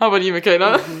 How about you,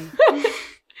 Michaela?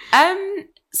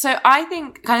 So I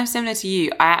think kind of similar to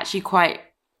you, I actually quite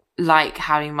like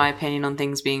having my opinion on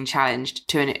things being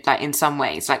challenged like in some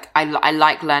ways. Like I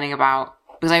like learning about,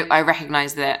 because I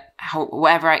recognize that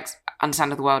whatever I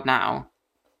understand of the world now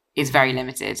is very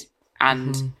limited.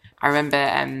 And I remember,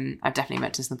 I've definitely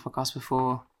mentioned this in the podcast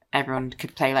before, everyone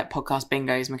could play like podcast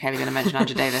bingos. Michaela going to mention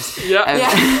Angela Davis.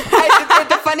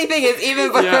 The funny thing is,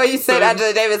 even before you said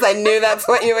Angela Davis, I knew that's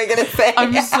what you were going to say.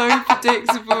 I'm so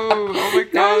predictable. Oh my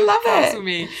god! No, I love cancel it.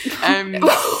 Me.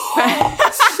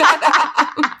 Shut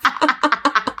up.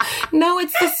 No,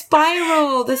 it's the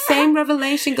spiral. The same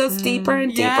revelation goes deeper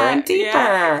and deeper and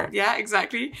deeper. Yeah,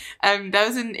 exactly. There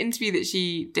was an interview that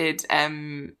she did. I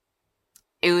think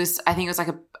it was like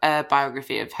a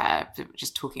biography of her,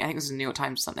 just talking, I think it was the New York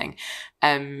Times or something,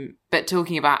 but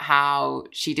talking about how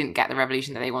she didn't get the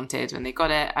revolution that they wanted when they got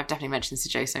it. I've definitely mentioned this to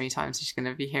Jo so many times, so she's going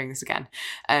to be hearing this again.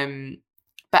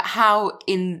 But how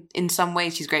in some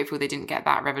ways she's grateful they didn't get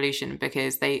that revolution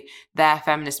because their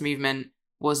feminist movement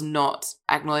was not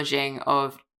acknowledging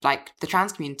of like the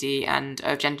trans community and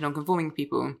of gender non-conforming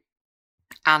people.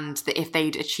 And that if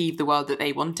they'd achieved the world that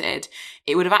they wanted,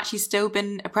 it would have actually still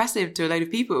been oppressive to a load of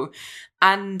people.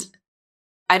 And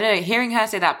I don't know, hearing her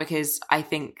say that, because I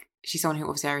think she's someone who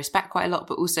obviously I respect quite a lot,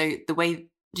 but also the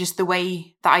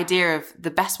idea of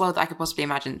the best world that I could possibly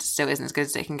imagine still isn't as good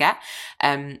as it can get.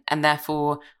 And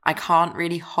therefore I can't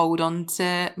really hold on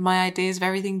to my ideas of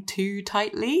everything too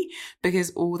tightly,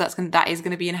 because all that is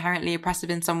going to be inherently oppressive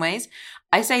in some ways.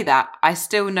 I say that, I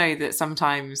still know that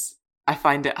sometimes I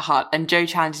find it hard, and Jo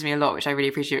challenges me a lot, which I really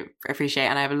appreciate,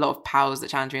 and I have a lot of pals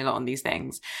that challenge me a lot on these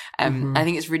things. I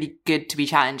think it's really good to be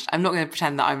challenged. I'm not going to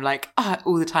pretend that I'm like,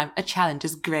 all the time, a challenge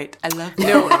is great, I love it.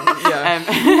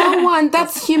 No one,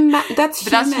 that's human. That's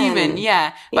human,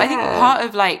 yeah. But I think part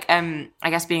of like, I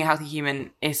guess being a healthy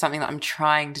human is something that I'm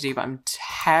trying to do, but I'm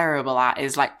terrible at,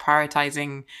 is like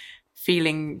prioritizing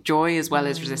feeling joy as well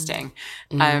as resisting.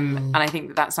 And I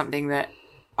think that's something that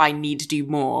I need to do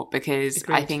more, because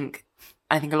I think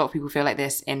a lot of people feel like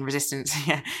this in resistance.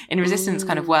 Resistance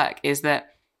kind of work, is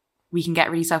that we can get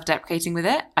really self-deprecating with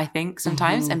it, I think,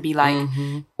 sometimes, and be like,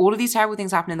 all of these terrible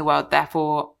things happen in the world,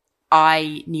 therefore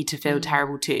I need to feel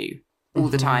terrible too all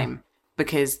the time,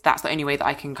 because that's the only way that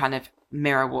I can kind of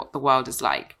mirror what the world is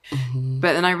like.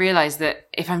 But then I realized that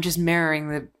if I'm just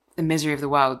mirroring the misery of the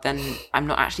world, then I'm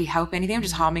not actually helping anything, I'm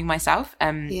just harming myself.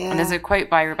 And there's a quote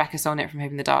by Rebecca Solnit from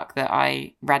Hope in the Dark that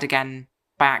I read again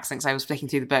by accident, because I was flicking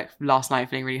through the book last night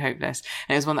feeling really hopeless,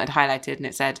 and it was one that I'd highlighted, and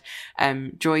it said,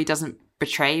 joy doesn't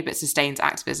betray but sustains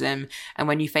activism, and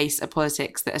when you face a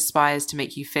politics that aspires to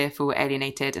make you fearful,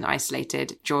 alienated and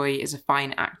isolated, joy is a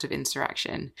fine act of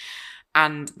insurrection.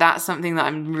 And that's something that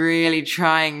I'm really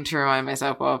trying to remind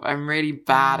myself of. I'm really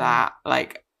bad at,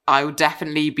 like, I will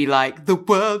definitely be like, the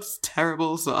world's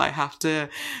terrible, so I have to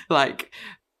like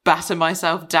batter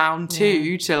myself down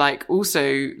too, to like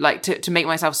also like to make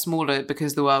myself smaller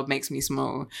because the world makes me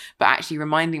small. But actually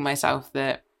reminding myself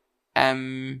that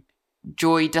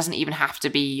joy doesn't even have to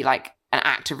be like an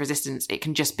act of resistance. It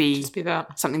can just be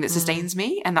that. Something that sustains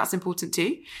me, and that's important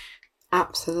too.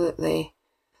 Absolutely.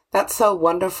 That's so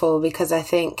wonderful, because I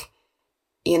think,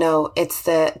 it's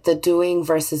the doing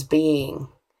versus being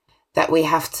that we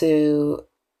have to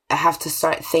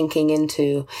start thinking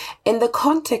into, in the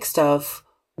context of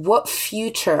what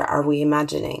future are we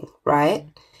imagining, right?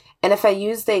 And if I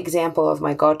use the example of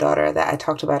my goddaughter that I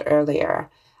talked about earlier,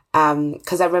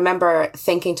 because I remember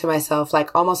thinking to myself, like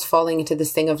almost falling into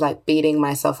this thing of like beating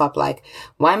myself up, like,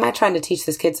 why am I trying to teach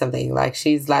this kid something? Like,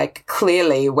 she's like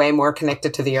clearly way more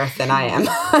connected to the earth than I am.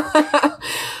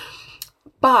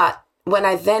 But when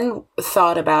I then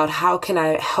thought about how can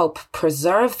I help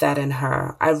preserve that in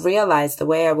her, I realized the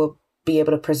way I will be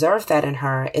able to preserve that in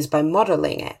her is by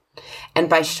modeling it. And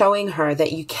by showing her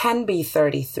that you can be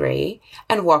 33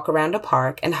 and walk around a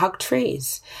park and hug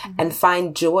trees and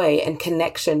find joy and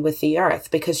connection with the earth,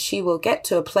 because she will get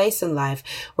to a place in life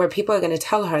where people are going to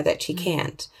tell her that she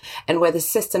can't, and where the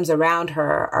systems around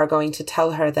her are going to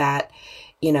tell her that,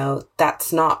 you know,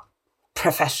 that's not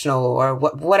professional or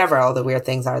whatever all the weird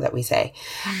things are that we say.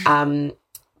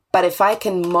 But if I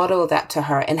can model that to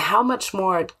her, and how much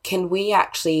more can we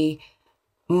actually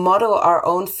model our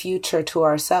own future to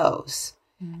ourselves?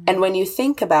 And when you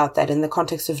think about that in the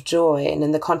context of joy and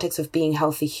in the context of being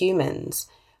healthy humans,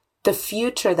 the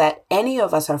future that any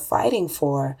of us are fighting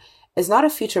for is not a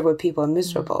future where people are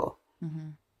miserable.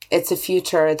 It's a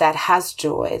future that has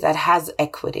joy, that has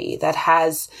equity, that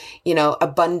has, you know,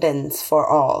 abundance for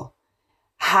all.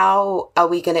 How are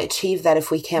we going to achieve that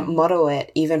if we can't model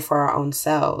it even for our own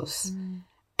selves?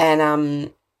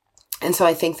 And so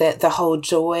I think that the whole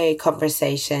joy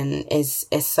conversation is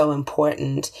so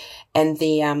important. And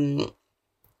the,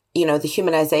 you know, the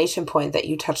humanization point that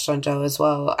you touched on, Joe, as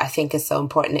well, I think is so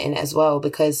important in it as well,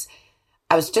 because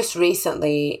I was just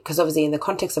recently, because obviously in the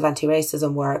context of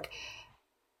anti-racism work,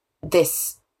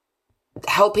 this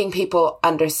helping people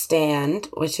understand,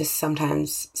 which is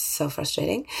sometimes so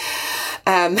frustrating,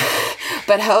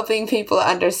 but helping people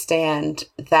understand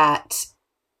that,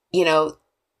 you know,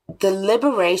 the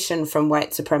liberation from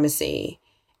white supremacy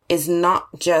is not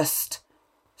just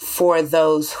for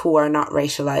those who are not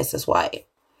racialized as white.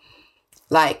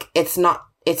 Like, it's not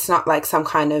like some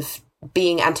kind of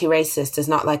being anti-racist is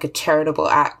not like a charitable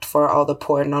act for all the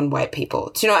poor non-white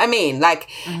people. Do you know what I mean? Like,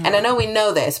 and I know we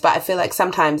know this, but I feel like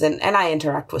sometimes, and I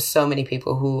interact with so many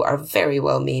people who are very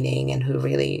well-meaning and who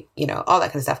really, you know, all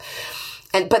that kind of stuff.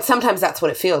 But sometimes that's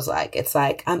what it feels like. It's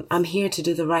like, I'm here to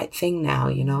do the right thing now,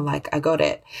 you know, like I got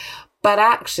it. But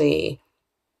actually,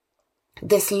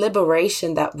 this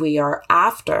liberation that we are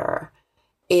after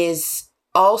is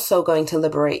also going to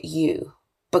liberate you.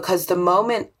 Because the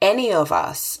moment any of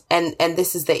us, and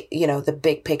this is the, you know, the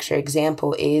big picture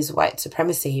example is white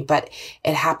supremacy, but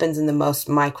it happens in the most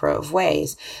micro of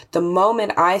ways. The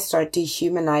moment I start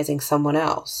dehumanizing someone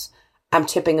else, I'm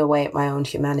chipping away at my own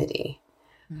humanity.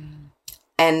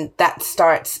 And that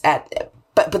starts at,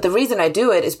 but the reason I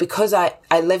do it is because I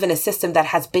live in a system that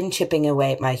has been chipping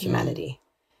away at my humanity.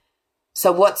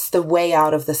 So what's the way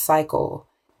out of the cycle?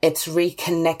 It's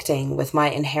reconnecting with my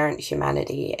inherent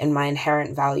humanity and my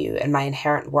inherent value and my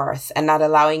inherent worth, and not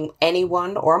allowing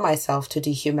anyone or myself to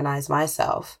dehumanize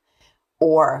myself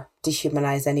or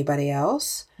dehumanize anybody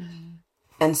else.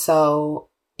 And so,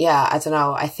 yeah, I don't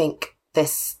know. I think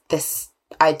this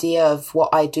idea of what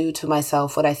I do to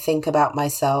myself, what I think about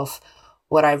myself,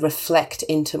 what I reflect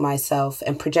into myself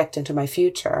and project into my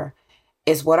future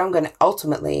is what I'm going to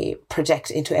ultimately project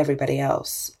into everybody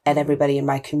else and everybody in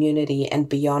my community and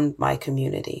beyond my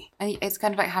community. And it's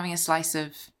kind of like having a slice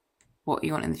of what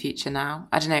you want in the future now.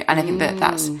 I don't know. And I think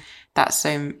that's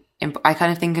so I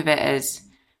kind of think of it as,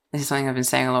 this is something I've been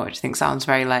saying a lot, which I think sounds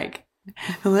very like,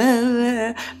 but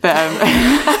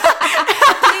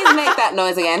make that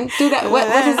noise again. Do that. What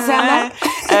does it sound like?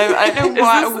 I don't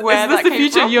know where that came from.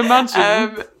 Is this the future you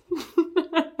imagine?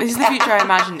 This is the future I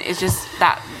imagine. It's just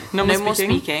that no more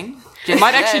speaking. Just,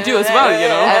 might actually do as well, you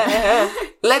know.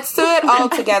 Let's do it all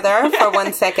together for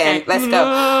 1 second. Let's go.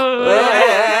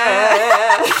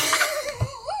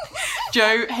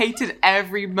 Jo hated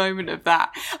every moment of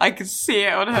that. I could see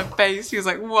it on her face. She was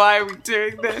like, why are we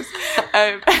doing this?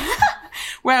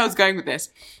 Where I was going with this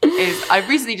is I've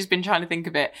recently just been trying to think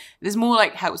of it. This more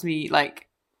like helps me like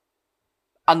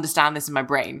understand this in my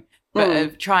brain, but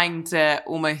of trying to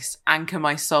almost anchor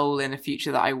my soul in a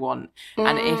future that I want.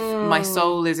 And if my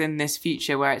soul is in this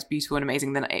future where it's beautiful and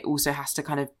amazing, then it also has to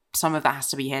kind of, some of that has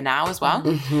to be here now as well.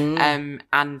 And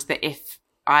that if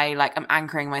I like, I'm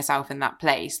anchoring myself in that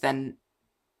place, then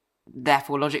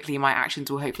therefore logically my actions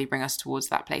will hopefully bring us towards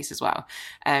that place as well.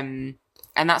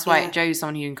 And that's why Joe's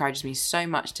someone who encourages me so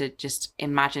much to just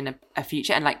imagine a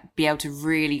future and like be able to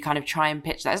really kind of try and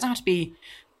pitch that. It doesn't have to be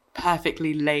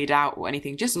perfectly laid out or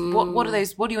anything. Just what are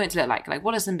those? What do you want it to look like? Like,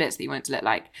 what are some bits that you want it to look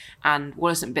like, and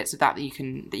what are some bits of that you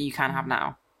can have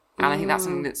now? And I think that's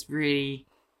something that's really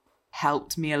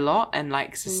helped me a lot and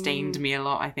like sustained me a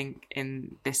lot. I think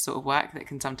in this sort of work that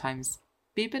can sometimes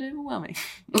be a bit overwhelming.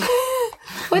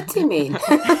 What do you mean?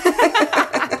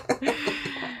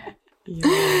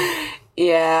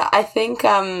 Yeah, I think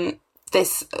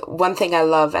this one thing I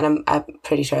love, and I'm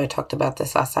pretty sure I talked about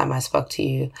this last time I spoke to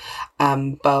you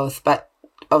both, but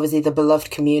obviously the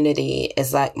beloved community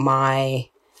is like my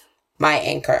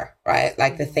anchor, right?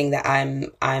 Like the thing that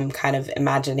I'm kind of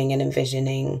imagining and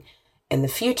envisioning in the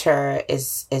future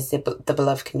is the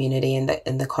beloved community and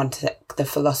the context, the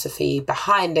philosophy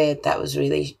behind it that was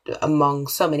really among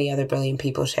so many other brilliant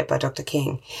people shaped by Dr.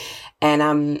 King.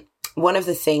 And one of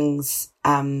the things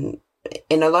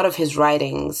in a lot of his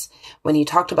writings, when he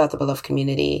talked about the beloved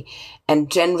community,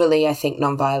 and generally I think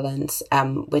nonviolence,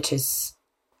 which is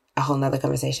a whole nother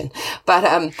conversation,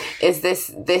 but is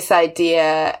this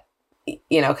idea,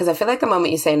 you know, because I feel like the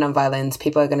moment you say nonviolence,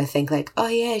 people are going to think like, oh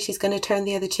yeah, she's going to turn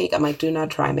the other cheek. I'm like, do not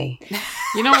try me.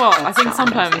 You know what? I think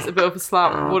sometimes a bit of a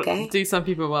slap would do some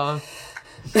people well.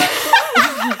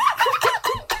 I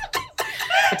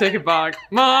take it back.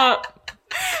 Ma!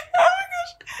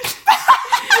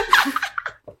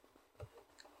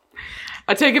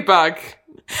 I take it back.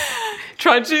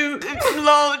 Try to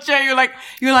lol, Joe, you're like,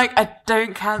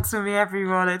 don't cancel me,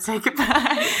 everyone. I take it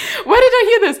back. Where did I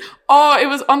hear this? Oh, it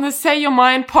was on the Say Your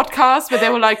Mind podcast where they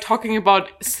were like talking about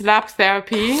slap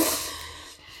therapy.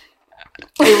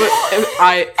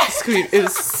 I screamed. It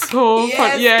was so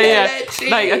fun. Yeah.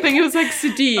 Like I think it was like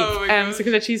Sadiq,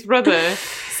 Kelechi's brother,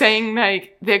 saying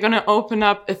like they're gonna open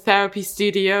up a therapy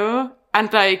studio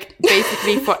and like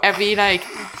basically for every like.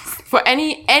 For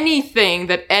anything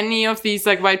that any of these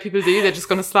like white people do, they're just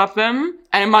gonna slap them,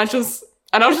 and I was just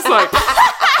like,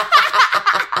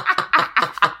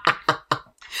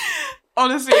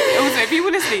 honestly, also if you're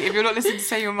listening, if you're not listening to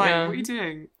Say Your Mind, what are you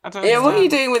doing? I don't understand. What are you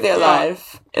doing with your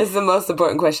life is the most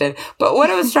important question. But what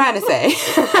I was trying to say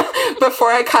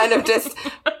before I kind of just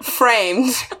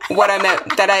framed what I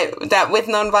meant, that with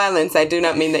nonviolence, I do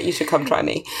not mean that you should come try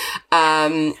me.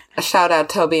 Shout out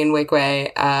Toby and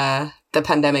Wigway, the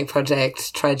Pandemic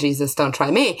Project, try Jesus, don't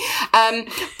try me. A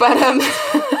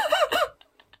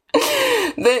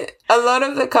lot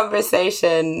of the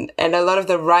conversation and a lot of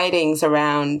the writings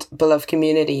around beloved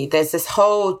community, there's this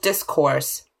whole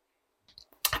discourse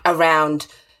around,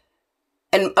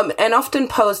 and often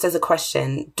posed as a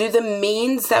question, do the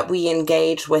means that we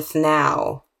engage with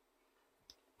now,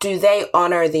 do they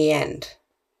honor the end?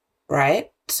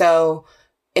 Right? So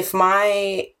if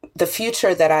the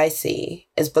future that I see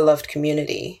is beloved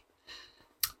community,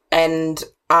 and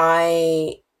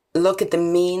I look at the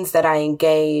means that I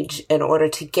engage in order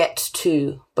to get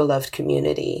to beloved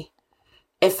community,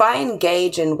 if I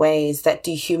engage in ways that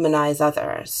dehumanize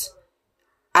others,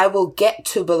 I will get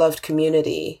to beloved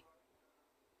community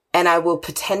and I will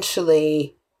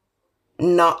potentially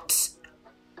not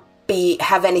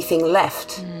have anything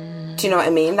left. Do you know what I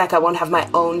mean? Like I won't have my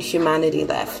own humanity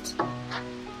left.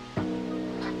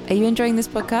 Are you enjoying this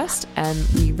podcast?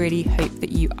 We really hope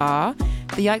that you are.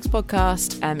 The Yikes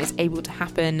podcast is able to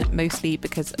happen mostly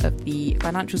because of the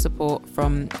financial support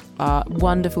from our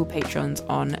wonderful patrons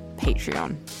on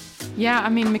Patreon. Yeah, I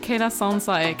mean, Michaela sounds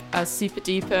like a super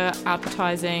duper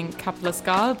advertising capitalist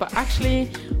girl, but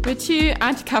actually we're two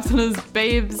anti-capitalist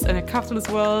babes in a capitalist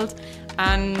world.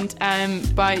 And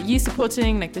by you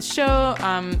supporting like the show,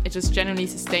 it just generally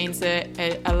sustains it.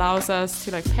 It allows us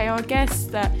to like pay our guests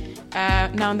that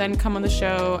now and then come on the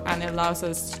show, and it allows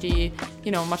us to do,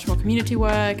 you know, much more community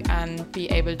work and be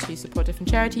able to support different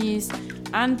charities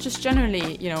and just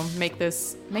generally, you know, make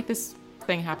this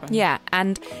thing happen. Yeah,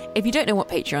 and if you don't know what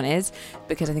Patreon is,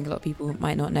 because I think a lot of people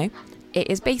might not know, it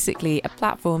is basically a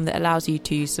platform that allows you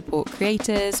to support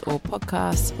creators or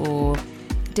podcasts or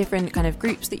different kind of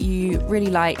groups that you really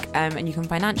like, and you can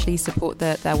financially support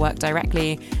their work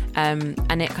directly,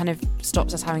 and it kind of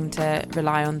stops us having to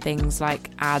rely on things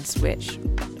like ads, which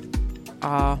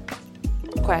are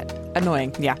quite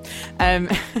annoying.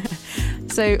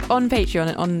 So on Patreon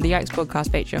and on the Yikes podcast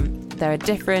Patreon, there are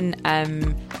different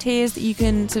tiers that you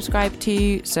can subscribe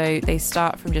to. So they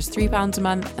start from just £3 a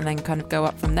month and then kind of go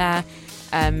up from there.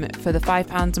 For the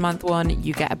 £5 a month one,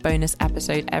 you get a bonus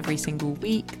episode every single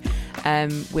week,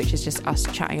 which is just us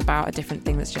chatting about a different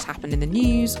thing that's just happened in the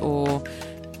news or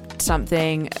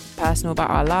something personal about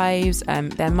our lives.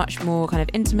 They're much more kind of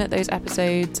intimate, those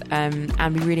episodes,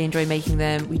 and we really enjoy making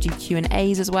them. We do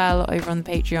Q&As as well over on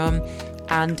the Patreon,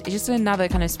 and it's just another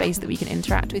kind of space that we can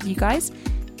interact with you guys.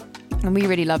 And we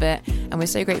really love it. And we're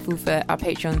so grateful for our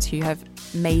Patreons who have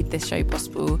made this show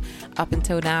possible up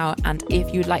until now. And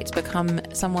if you'd like to become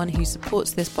someone who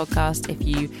supports this podcast, if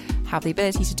you have the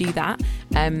ability to do that,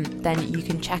 then you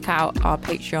can check out our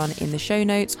Patreon in the show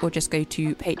notes, or just go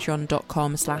to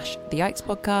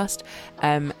patreon.com/theyikespodcast,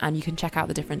 and you can check out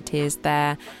the different tiers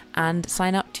there and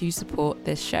sign up to support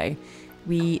this show.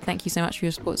 We thank you so much for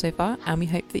your support so far, and we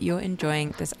hope that you're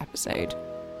enjoying this episode.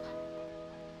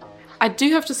 I do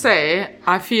have to say,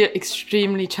 I feel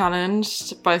extremely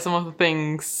challenged by some of the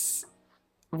things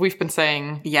we've been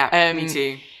saying. Yeah, me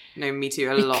too. No, me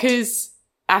too, a lot. Because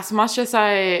as much as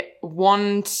I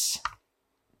want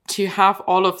to have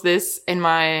all of this in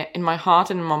my heart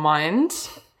and in my mind,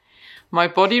 my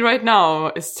body right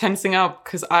now is tensing up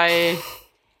because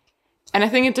and I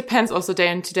think it depends also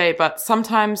day to day, but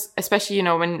sometimes, especially, you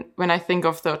know, when I think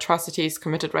of the atrocities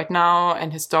committed right now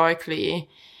and historically,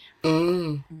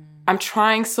 I'm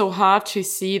trying so hard to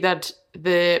see that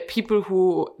the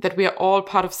people that we are all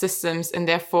part of systems, and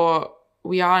therefore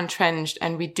we are entrenched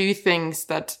and we do things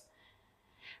but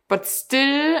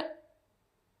still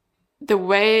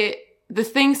the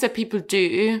things that people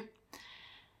do,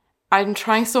 I'm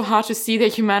trying so hard to see their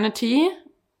humanity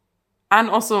and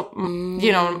also,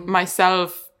 you know,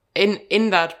 myself in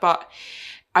that. But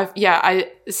people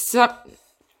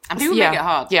make it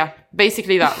hard. Yeah,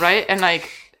 basically that, right? And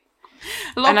like,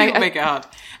 a lot of people make it hard.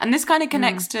 And this kind of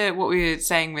connects to what we were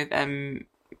saying with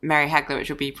Mary Hegler, which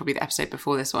will be probably the episode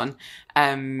before this one,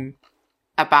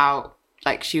 about,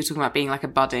 like, she was talking about being like a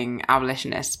budding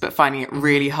abolitionist, but finding it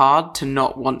really hard to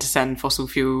not want to send fossil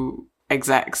fuel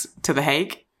execs to The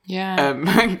Hague. Yeah.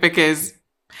 Because,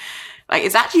 like,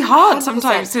 it's actually hard 100%.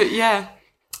 Sometimes to, yeah.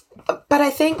 But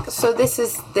I think, so this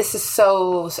is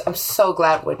so, I'm so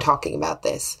glad we're talking about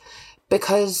this,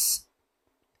 because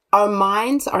our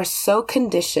minds are so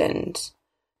conditioned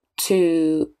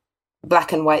to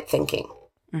black and white thinking.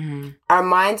 Mm-hmm. Our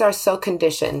minds are so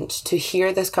conditioned to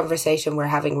hear this conversation we're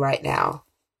having right now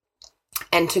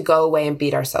and to go away and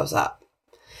beat ourselves up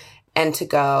and to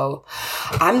go,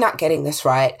 I'm not getting this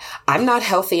right. I'm not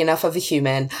healthy enough of a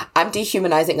human. I'm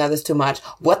dehumanizing others too much.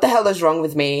 What the hell is wrong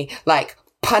with me? Like,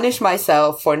 punish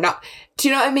myself for not, do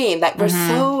you know what I mean? Like, we're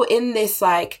so in this,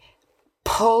 like,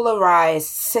 polarized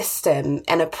system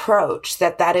and approach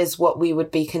that is what we would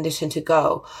be conditioned to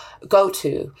go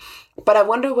to. But I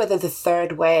wonder whether the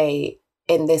third way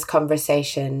in this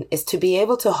conversation is to be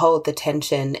able to hold the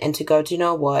tension and to go, do you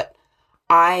know what?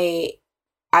 I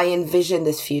envision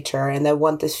this future and I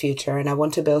want this future and I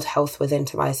want to build health within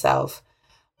to myself.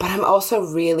 But I'm also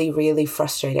really, really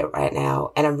frustrated right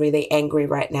now. And I'm really angry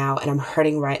right now. And I'm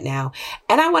hurting right now.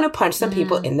 And I want to punch some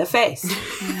people in the face.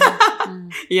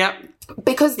 Yep.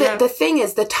 Because the thing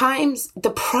is, the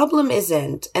problem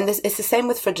isn't, and this it's the same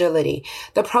with fragility.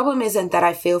 The problem isn't that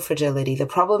I feel fragility. The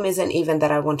problem isn't even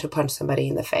that I want to punch somebody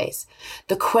in the face.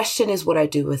 The question is what I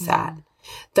do with that.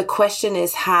 The question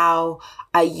is how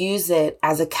I use it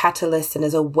as a catalyst and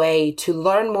as a way to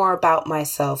learn more about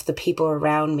myself, the people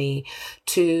around me,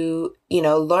 to, you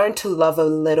know, learn to love a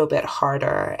little bit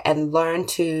harder and learn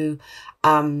to,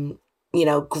 you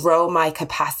know, grow my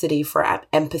capacity for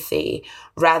empathy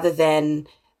rather than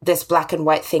this black and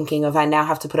white thinking of I now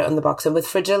have to put it on the box. And with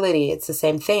fragility, it's the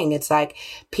same thing. It's like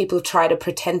people try to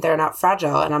pretend they're not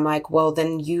fragile. And I'm like, well,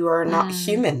 then you are not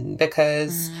human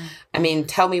because, I mean,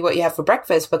 tell me what you have for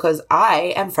breakfast because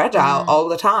I am fragile all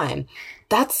the time.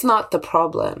 That's not the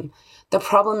problem. The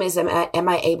problem is, am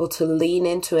I able to lean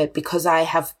into it because I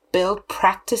have built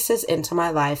practices into my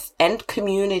life and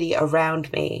community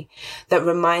around me that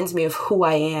reminds me of who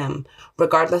I am,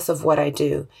 regardless of what I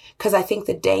do. Because I think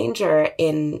the danger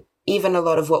in even a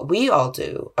lot of what we all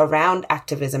do around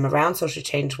activism, around social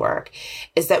change work,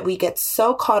 is that we get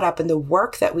so caught up in the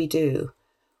work that we do,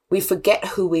 we forget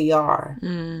who we are.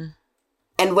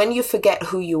 And when you forget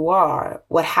who you are,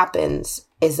 what happens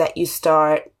is that you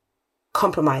start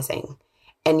compromising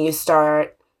and you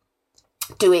start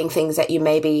doing things that you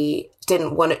maybe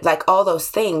didn't want to, like all those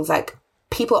things. Like,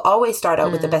 people always start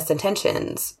out with the best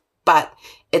intentions, but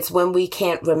it's when we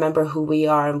can't remember who we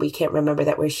are and we can't remember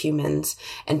that we're humans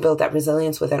and build that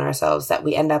resilience within ourselves that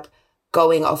we end up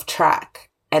going off track.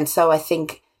 And so I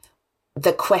think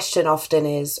the question often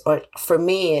is, or for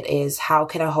me it is, how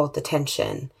can I hold the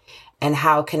tension and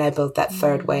how can I build that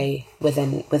third way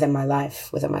within my life,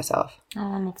 within myself? Oh,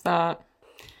 I love that.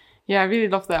 Yeah, I really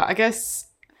love that.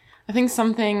 I think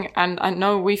something, and I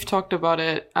know we've talked about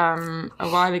it a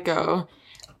while ago,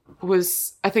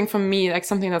 was, I think for me, like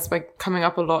something that's like coming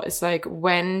up a lot is like,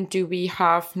 when do we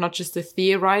have not just the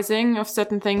theorizing of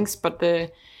certain things, but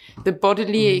the the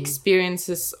bodily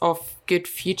experiences of good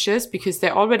futures, because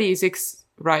there already is,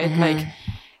 right? Like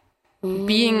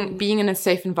being in a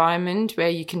safe environment where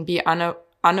you can be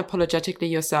unapologetically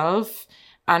yourself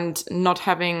and not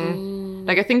having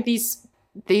like, I think these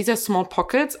are small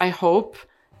pockets. I hope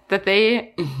that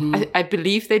they, I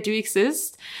believe they do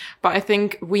exist, but I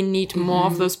think we need more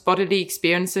of those bodily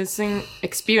experiences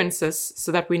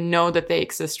so that we know that they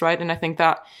exist, right? And I think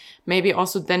that maybe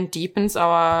also then deepens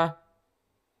our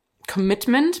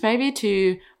commitment maybe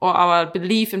to, or our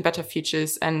belief in better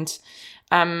futures. And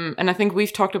I think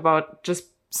we've talked about just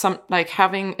some, like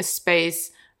having a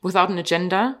space without an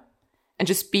agenda and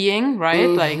just being, right?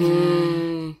 Like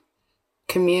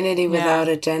community without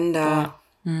agenda.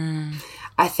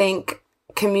 I think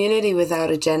community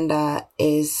without agenda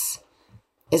is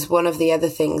one of the other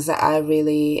things that I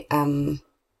really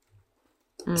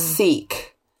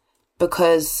seek,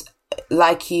 because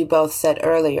like you both said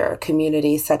earlier,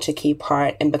 community is such a key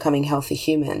part in becoming healthy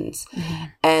humans.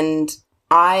 And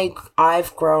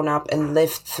I've grown up and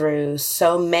lived through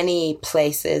so many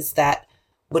places that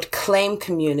would claim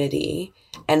community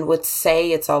and would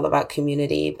say it's all about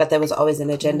community, but there was always an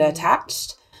agenda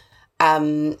attached.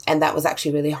 And that was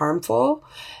actually really harmful.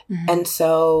 And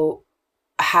so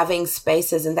having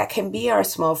spaces, and that can be our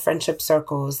small friendship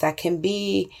circles, that can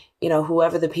be, you know,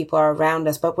 whoever the people are around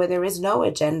us, but where there is no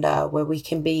agenda, where we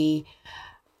can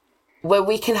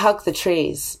hug the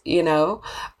trees, you know?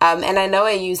 And I know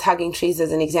I use hugging trees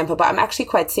as an example, but I'm actually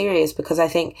quite serious, because I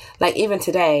think, like, even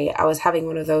today, I was having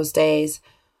one of those days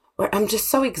where I'm just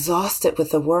so exhausted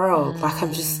with the world. Like,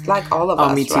 I'm just like all of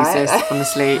us, me too, right? sis,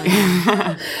 honestly.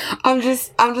 I'm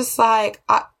just like,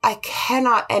 I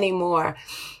cannot anymore.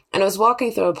 And I was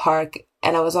walking through a park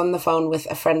and I was on the phone with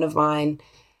a friend of mine,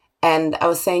 and I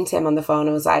was saying to him on the phone,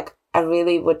 I was like, I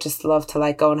really would just love to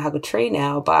like go and hug a tree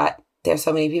now, but there's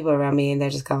so many people around me and they're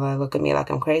just gonna look at me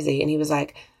like I'm crazy. And he was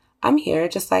like, I'm here,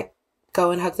 just like go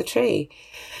and hug the tree.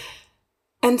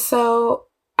 And so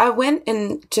I went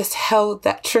and just held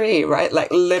that tree, right?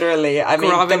 Like literally, I mean,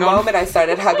 the moment I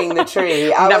started hugging the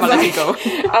tree, I was like,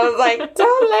 I was like,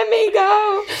 don't let me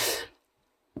go.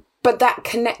 But that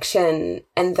connection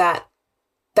and that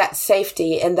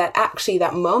safety and that actually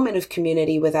that moment of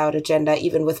community without agenda,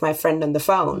 even with my friend on the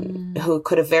phone, who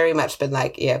could have very much been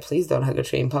like, yeah, please don't hug a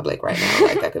tree in public right now.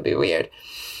 Like that could be weird.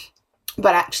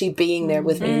 But actually being there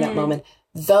with me in that moment,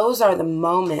 those are the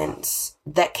moments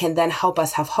that can then help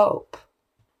us have hope,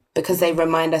 because they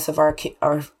remind us of our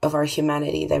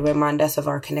humanity. They remind us of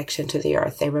our connection to the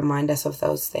earth. They remind us of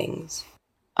those things.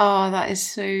 Oh, that is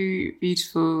so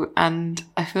beautiful, and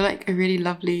I feel like a really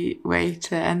lovely way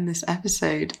to end this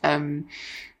episode.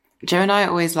 Joe and I are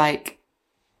always like,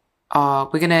 "Oh,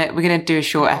 we're gonna do a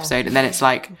short episode," and then it's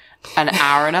like an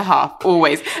hour and a half,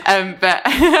 always. But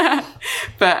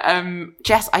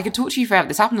Jess, I could talk to you forever.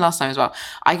 This happened last time as well.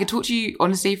 I could talk to you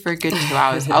honestly for a good 2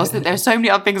 hours. There are so many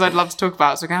other things I'd love to talk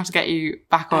about, so we're gonna have to get you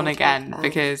back on again,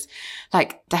 because,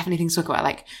 like, definitely things to talk about,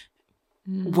 like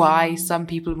why some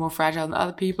people are more fragile than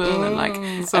other people, and like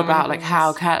about like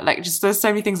how can, like, just there's so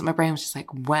many things that my brain was just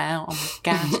like, wow, oh my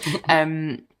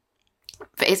gosh.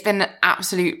 But it's been an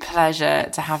absolute pleasure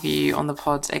to have you on the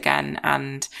pod again,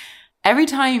 and every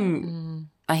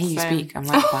time I hear you speak, I'm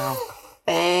like, wow.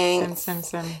 Thanks.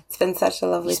 Same. It's been such a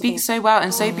lovely You speak so well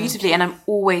and so beautifully, and I'm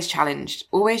always challenged,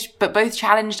 but both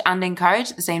challenged and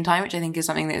encouraged at the same time, which I think is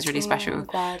something that is really special.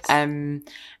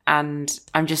 And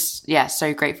I'm just,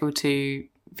 so grateful to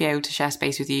be able to share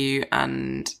space with you,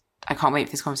 and I can't wait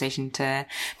for this conversation to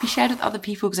be shared with other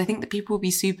people, because I think that people will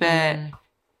be super,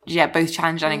 both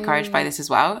challenged and encouraged by this as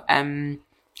well. And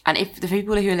if the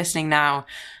people who are listening now,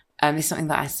 this is something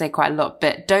that I say quite a lot,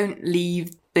 but don't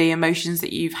leave the emotions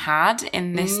that you've had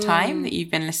in this time that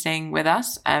you've been listening with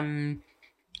us.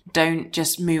 Don't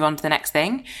just move on to the next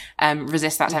thing.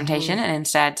 Resist that temptation and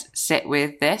instead sit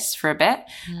with this for a bit.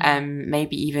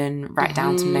 Maybe even write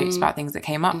down some notes about things that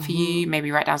came up for you.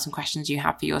 Maybe write down some questions you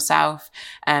have for yourself.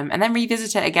 And then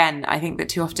revisit it again. I think that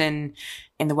too often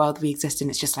in the world we exist in,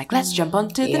 it's just like, let's jump on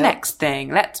to the next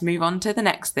thing. Let's move on to the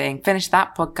next thing. Finish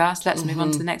that podcast. Let's move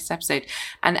on to the next episode.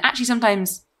 And actually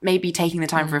sometimes maybe taking the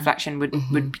time for reflection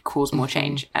would cause more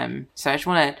change. So I just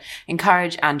want to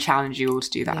encourage and challenge you all to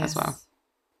do that as well.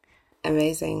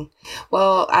 Amazing.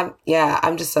 Well,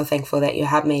 I'm just so thankful that you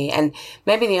had me. And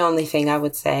maybe the only thing I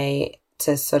would say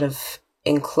to sort of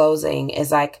in closing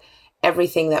is, like,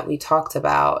 everything that we talked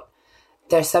about,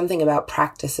 there's something about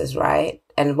practices, right?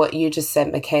 And what you just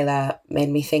said, Michaela, made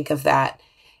me think of that,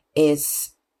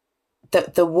 is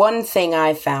the one thing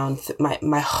I found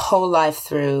my whole life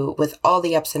through, with all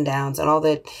the ups and downs and all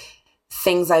the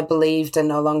things I believed and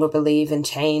no longer believe and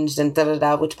changed and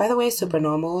which by the way is super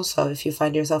normal. So if you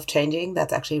find yourself changing,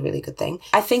 that's actually a really good thing.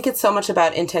 I think it's so much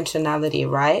about intentionality,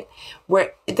 right?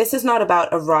 Where this is not about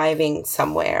arriving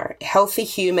somewhere. Healthy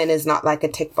human is not like a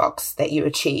tick box that you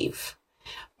achieve,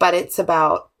 but it's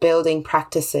about building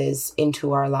practices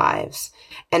into our lives.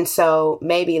 And so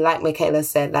maybe like Michaela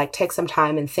said, like take some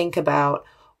time and think about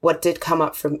what did come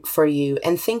up for you,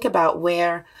 and think about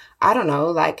where, I don't know,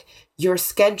 like your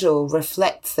schedule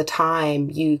reflects the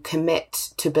time you commit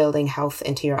to building health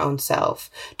into your own self,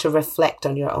 to reflect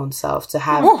on your own self, to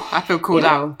have... Oh, I feel called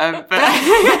out. But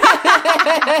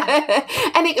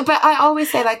I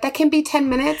always say, like, that can be 10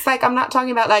 minutes. Like, I'm not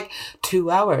talking about, like, 2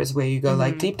 hours where you go,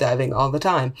 like, deep diving all the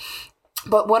time.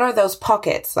 But what are those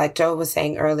pockets, like Joe was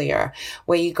saying earlier,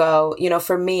 where you go, you know,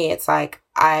 for me, it's like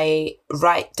I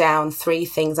write down 3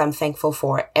 things I'm thankful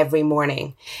for every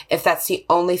morning. If that's the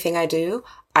only thing I do,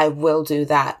 I will do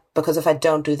that. Because if I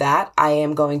don't do that, I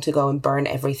am going to go and burn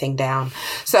everything down.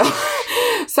 So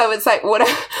it's like, what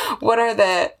are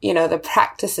the, you know, the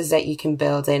practices that you can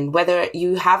build in, whether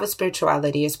you have a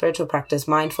spirituality, a spiritual practice,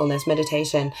 mindfulness,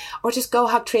 meditation, or just go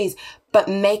hug trees, but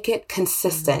make it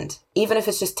consistent. Even if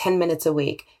it's just 10 minutes a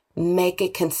week, make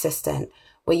it consistent,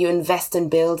 where you invest in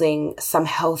building some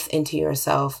health into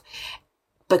yourself,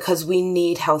 because we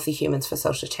need healthy humans for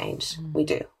social change. We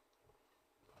do.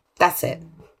 That's it.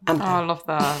 I love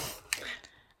that.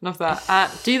 Love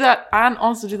that. Do that, and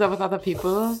also do that with other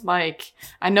people. Like,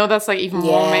 I know that's like even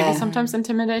more maybe sometimes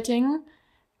intimidating,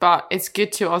 but it's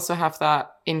good to also have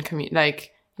that in community.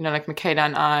 Like, you know, like Michaela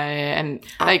and I, and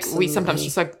like we sometimes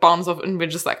just like bounce off and we're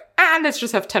just like, let's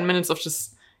just have 10 minutes of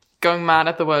just going mad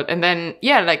at the world. And then,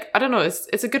 like, I don't know,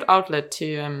 it's a good outlet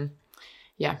to,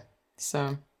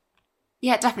 so.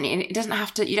 Yeah, definitely. And it doesn't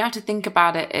have to, you don't have to think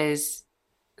about it as,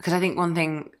 because I think one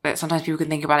thing that sometimes people can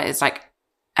think about it is like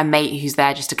a mate who's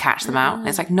there just to catch them out. And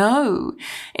it's like, no,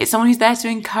 it's someone who's there to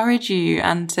encourage you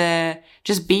and to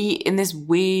just be in this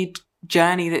weird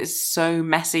journey that is so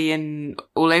messy and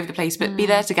all over the place, but be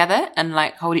there together and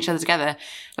like hold each other together.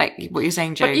 Like what you're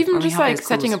saying, Joe. But even just like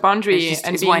setting a boundary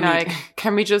and being like,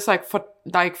 can we just like for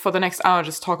the next hour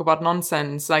just talk about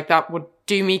nonsense? Like that would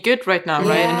do me good right now,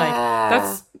 right? And like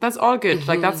that's all good.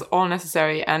 Like that's all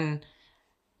necessary. And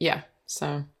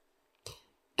so.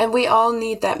 And we all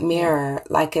need that mirror.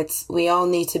 Like we all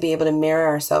need to be able to mirror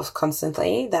ourselves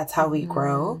constantly. That's how we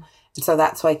grow. And so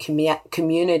that's why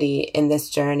community in this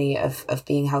journey of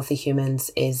being healthy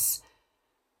humans is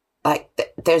like,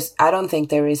 I don't think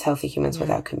there is healthy humans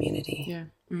without community. Yeah.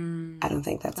 I don't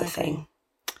think that's a thing.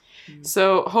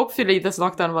 So hopefully this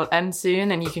lockdown will end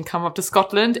soon and you can come up to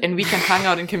Scotland and we can hang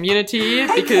out in community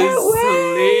because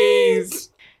please.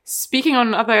 Speaking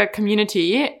on other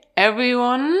community,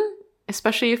 everyone,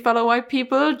 especially fellow white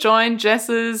people, join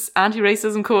Jess's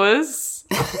anti-racism course.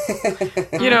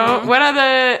 You know, when are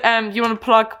the you want to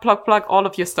plug all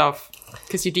of your stuff,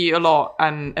 because you do a lot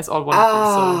and it's all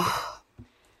wonderful.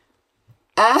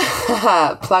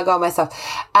 Plug all my stuff.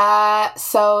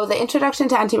 So the Introduction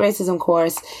to Anti-Racism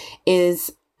course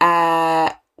is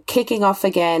kicking off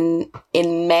again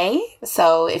in May.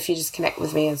 So if you just connect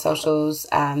with me on socials,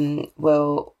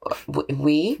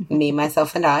 me,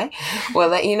 myself and I will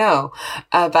let you know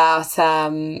about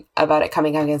it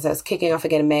coming out again. So it's kicking off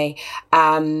again in May.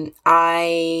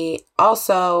 I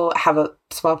also have a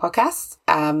small podcast,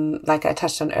 like I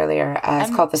touched on earlier.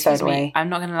 It's called The Third Way. I'm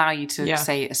not going to allow you to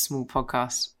say a small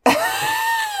podcast.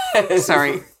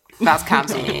 Sorry, that's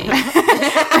cancelled.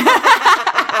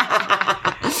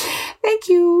 Thank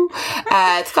you.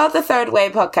 It's called The Third Way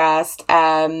podcast.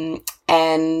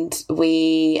 And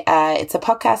it's a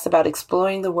podcast about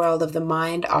exploring the world of the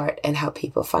mind, art, and how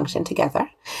people function together.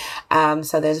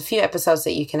 So there's a few episodes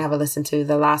that you can have a listen to.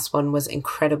 The last one was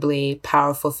incredibly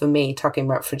powerful for me, talking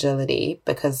about fragility,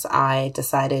 because I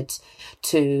decided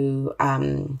to,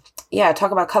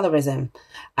 talk about colorism.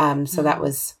 So that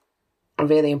was a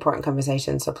really important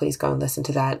conversation. So please go and listen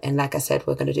to that. And like I said,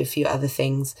 we're going to do a few other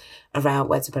things around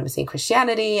white supremacy and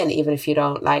Christianity. And even if you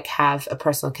don't like have a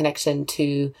personal connection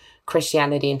to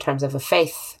Christianity in terms of a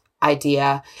faith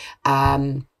idea,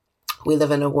 we live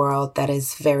in a world that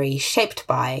is very shaped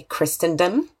by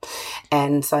Christendom.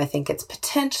 And so I think it's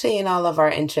potentially in all of our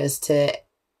interest to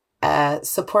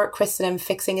support Christendom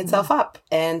fixing itself up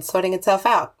and sorting itself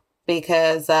out.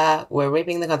 Because we're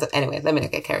reaping the consequences. Anyway, let me not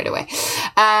get carried away.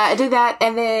 I do that,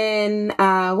 and then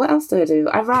what else do?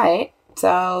 I write.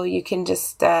 So you can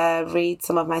just read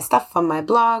some of my stuff on my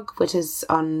blog, which is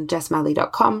on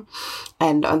jessmalley.com,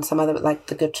 and on some other, like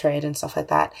the Good Trade and stuff like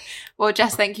that. Well,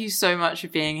 Jess, thank you so much for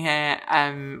being here.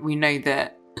 We know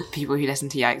that people who listen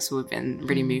to Yikes will have been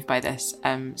really moved by this.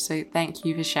 So thank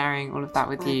you for sharing all of that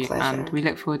with you. Pleasure. And we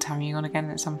look forward to having you on again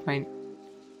at some point.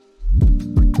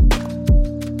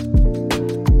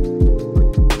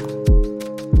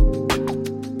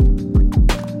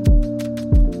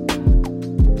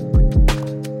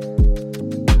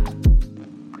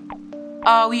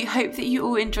 We hope that you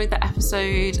all enjoyed that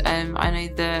episode. I know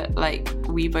that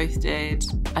we both did.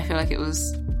 I feel like it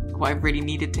was what I really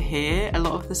needed to hear, a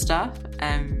lot of the stuff.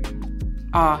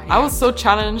 I was so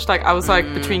challenged. I was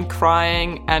between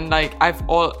crying and I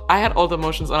had all the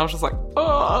emotions, and I was just like,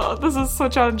 oh, this is so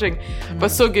challenging, but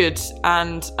so good.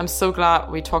 And I'm so glad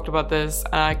we talked about this,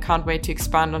 and I can't wait to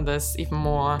expand on this even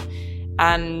more.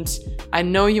 And I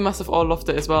know you must have all loved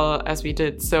it as well as we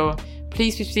did. So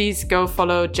please go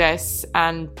follow Jess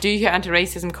and do your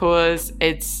anti-racism course.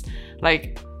 It's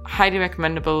highly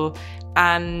recommendable,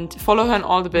 and follow her on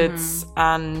all the bits.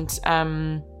 And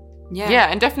and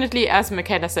definitely, as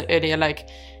Michaela said earlier,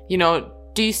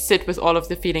 do sit with all of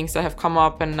the feelings that have come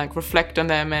up and reflect on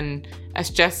them, and as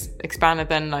Jess expanded,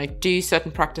 then do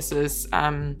certain practices.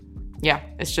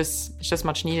 It's just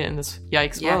much needed in this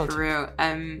Yikes world. Yeah, for real.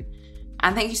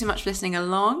 And thank you so much for listening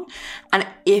along. And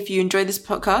if you enjoyed this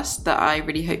podcast, that I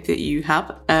really hope that you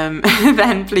have,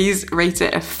 then please rate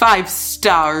it a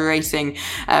 5-star rating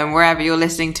wherever you're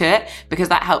listening to it, because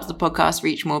that helps the podcast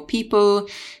reach more people.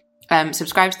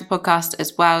 Subscribe to the podcast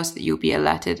as well, so that you'll be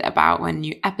alerted about when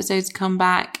new episodes come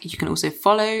back. You can also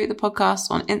follow the podcast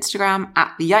on Instagram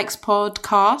at the Yikes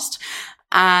Podcast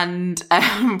and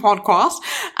podcast,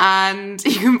 and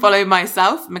you can follow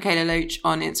myself, Michaela Loach,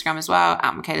 on Instagram as well,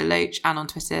 at Michaela Loach, and on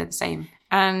Twitter the same.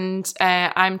 And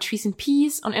I'm Trees and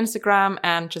Peas on Instagram,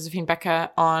 and Josephine Becker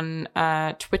on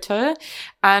Twitter.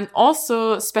 And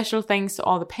also special thanks to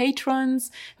all the patrons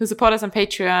who support us on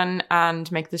Patreon and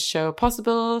make this show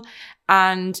possible.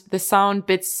 And the sound,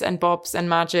 bits and bobs and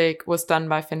magic was done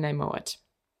by Finlay Mowat.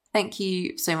 Thank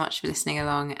you so much for listening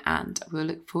along, and we'll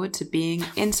look forward to being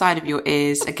inside of your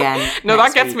ears again. No,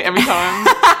 that gets me every time.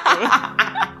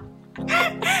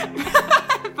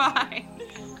 Bye.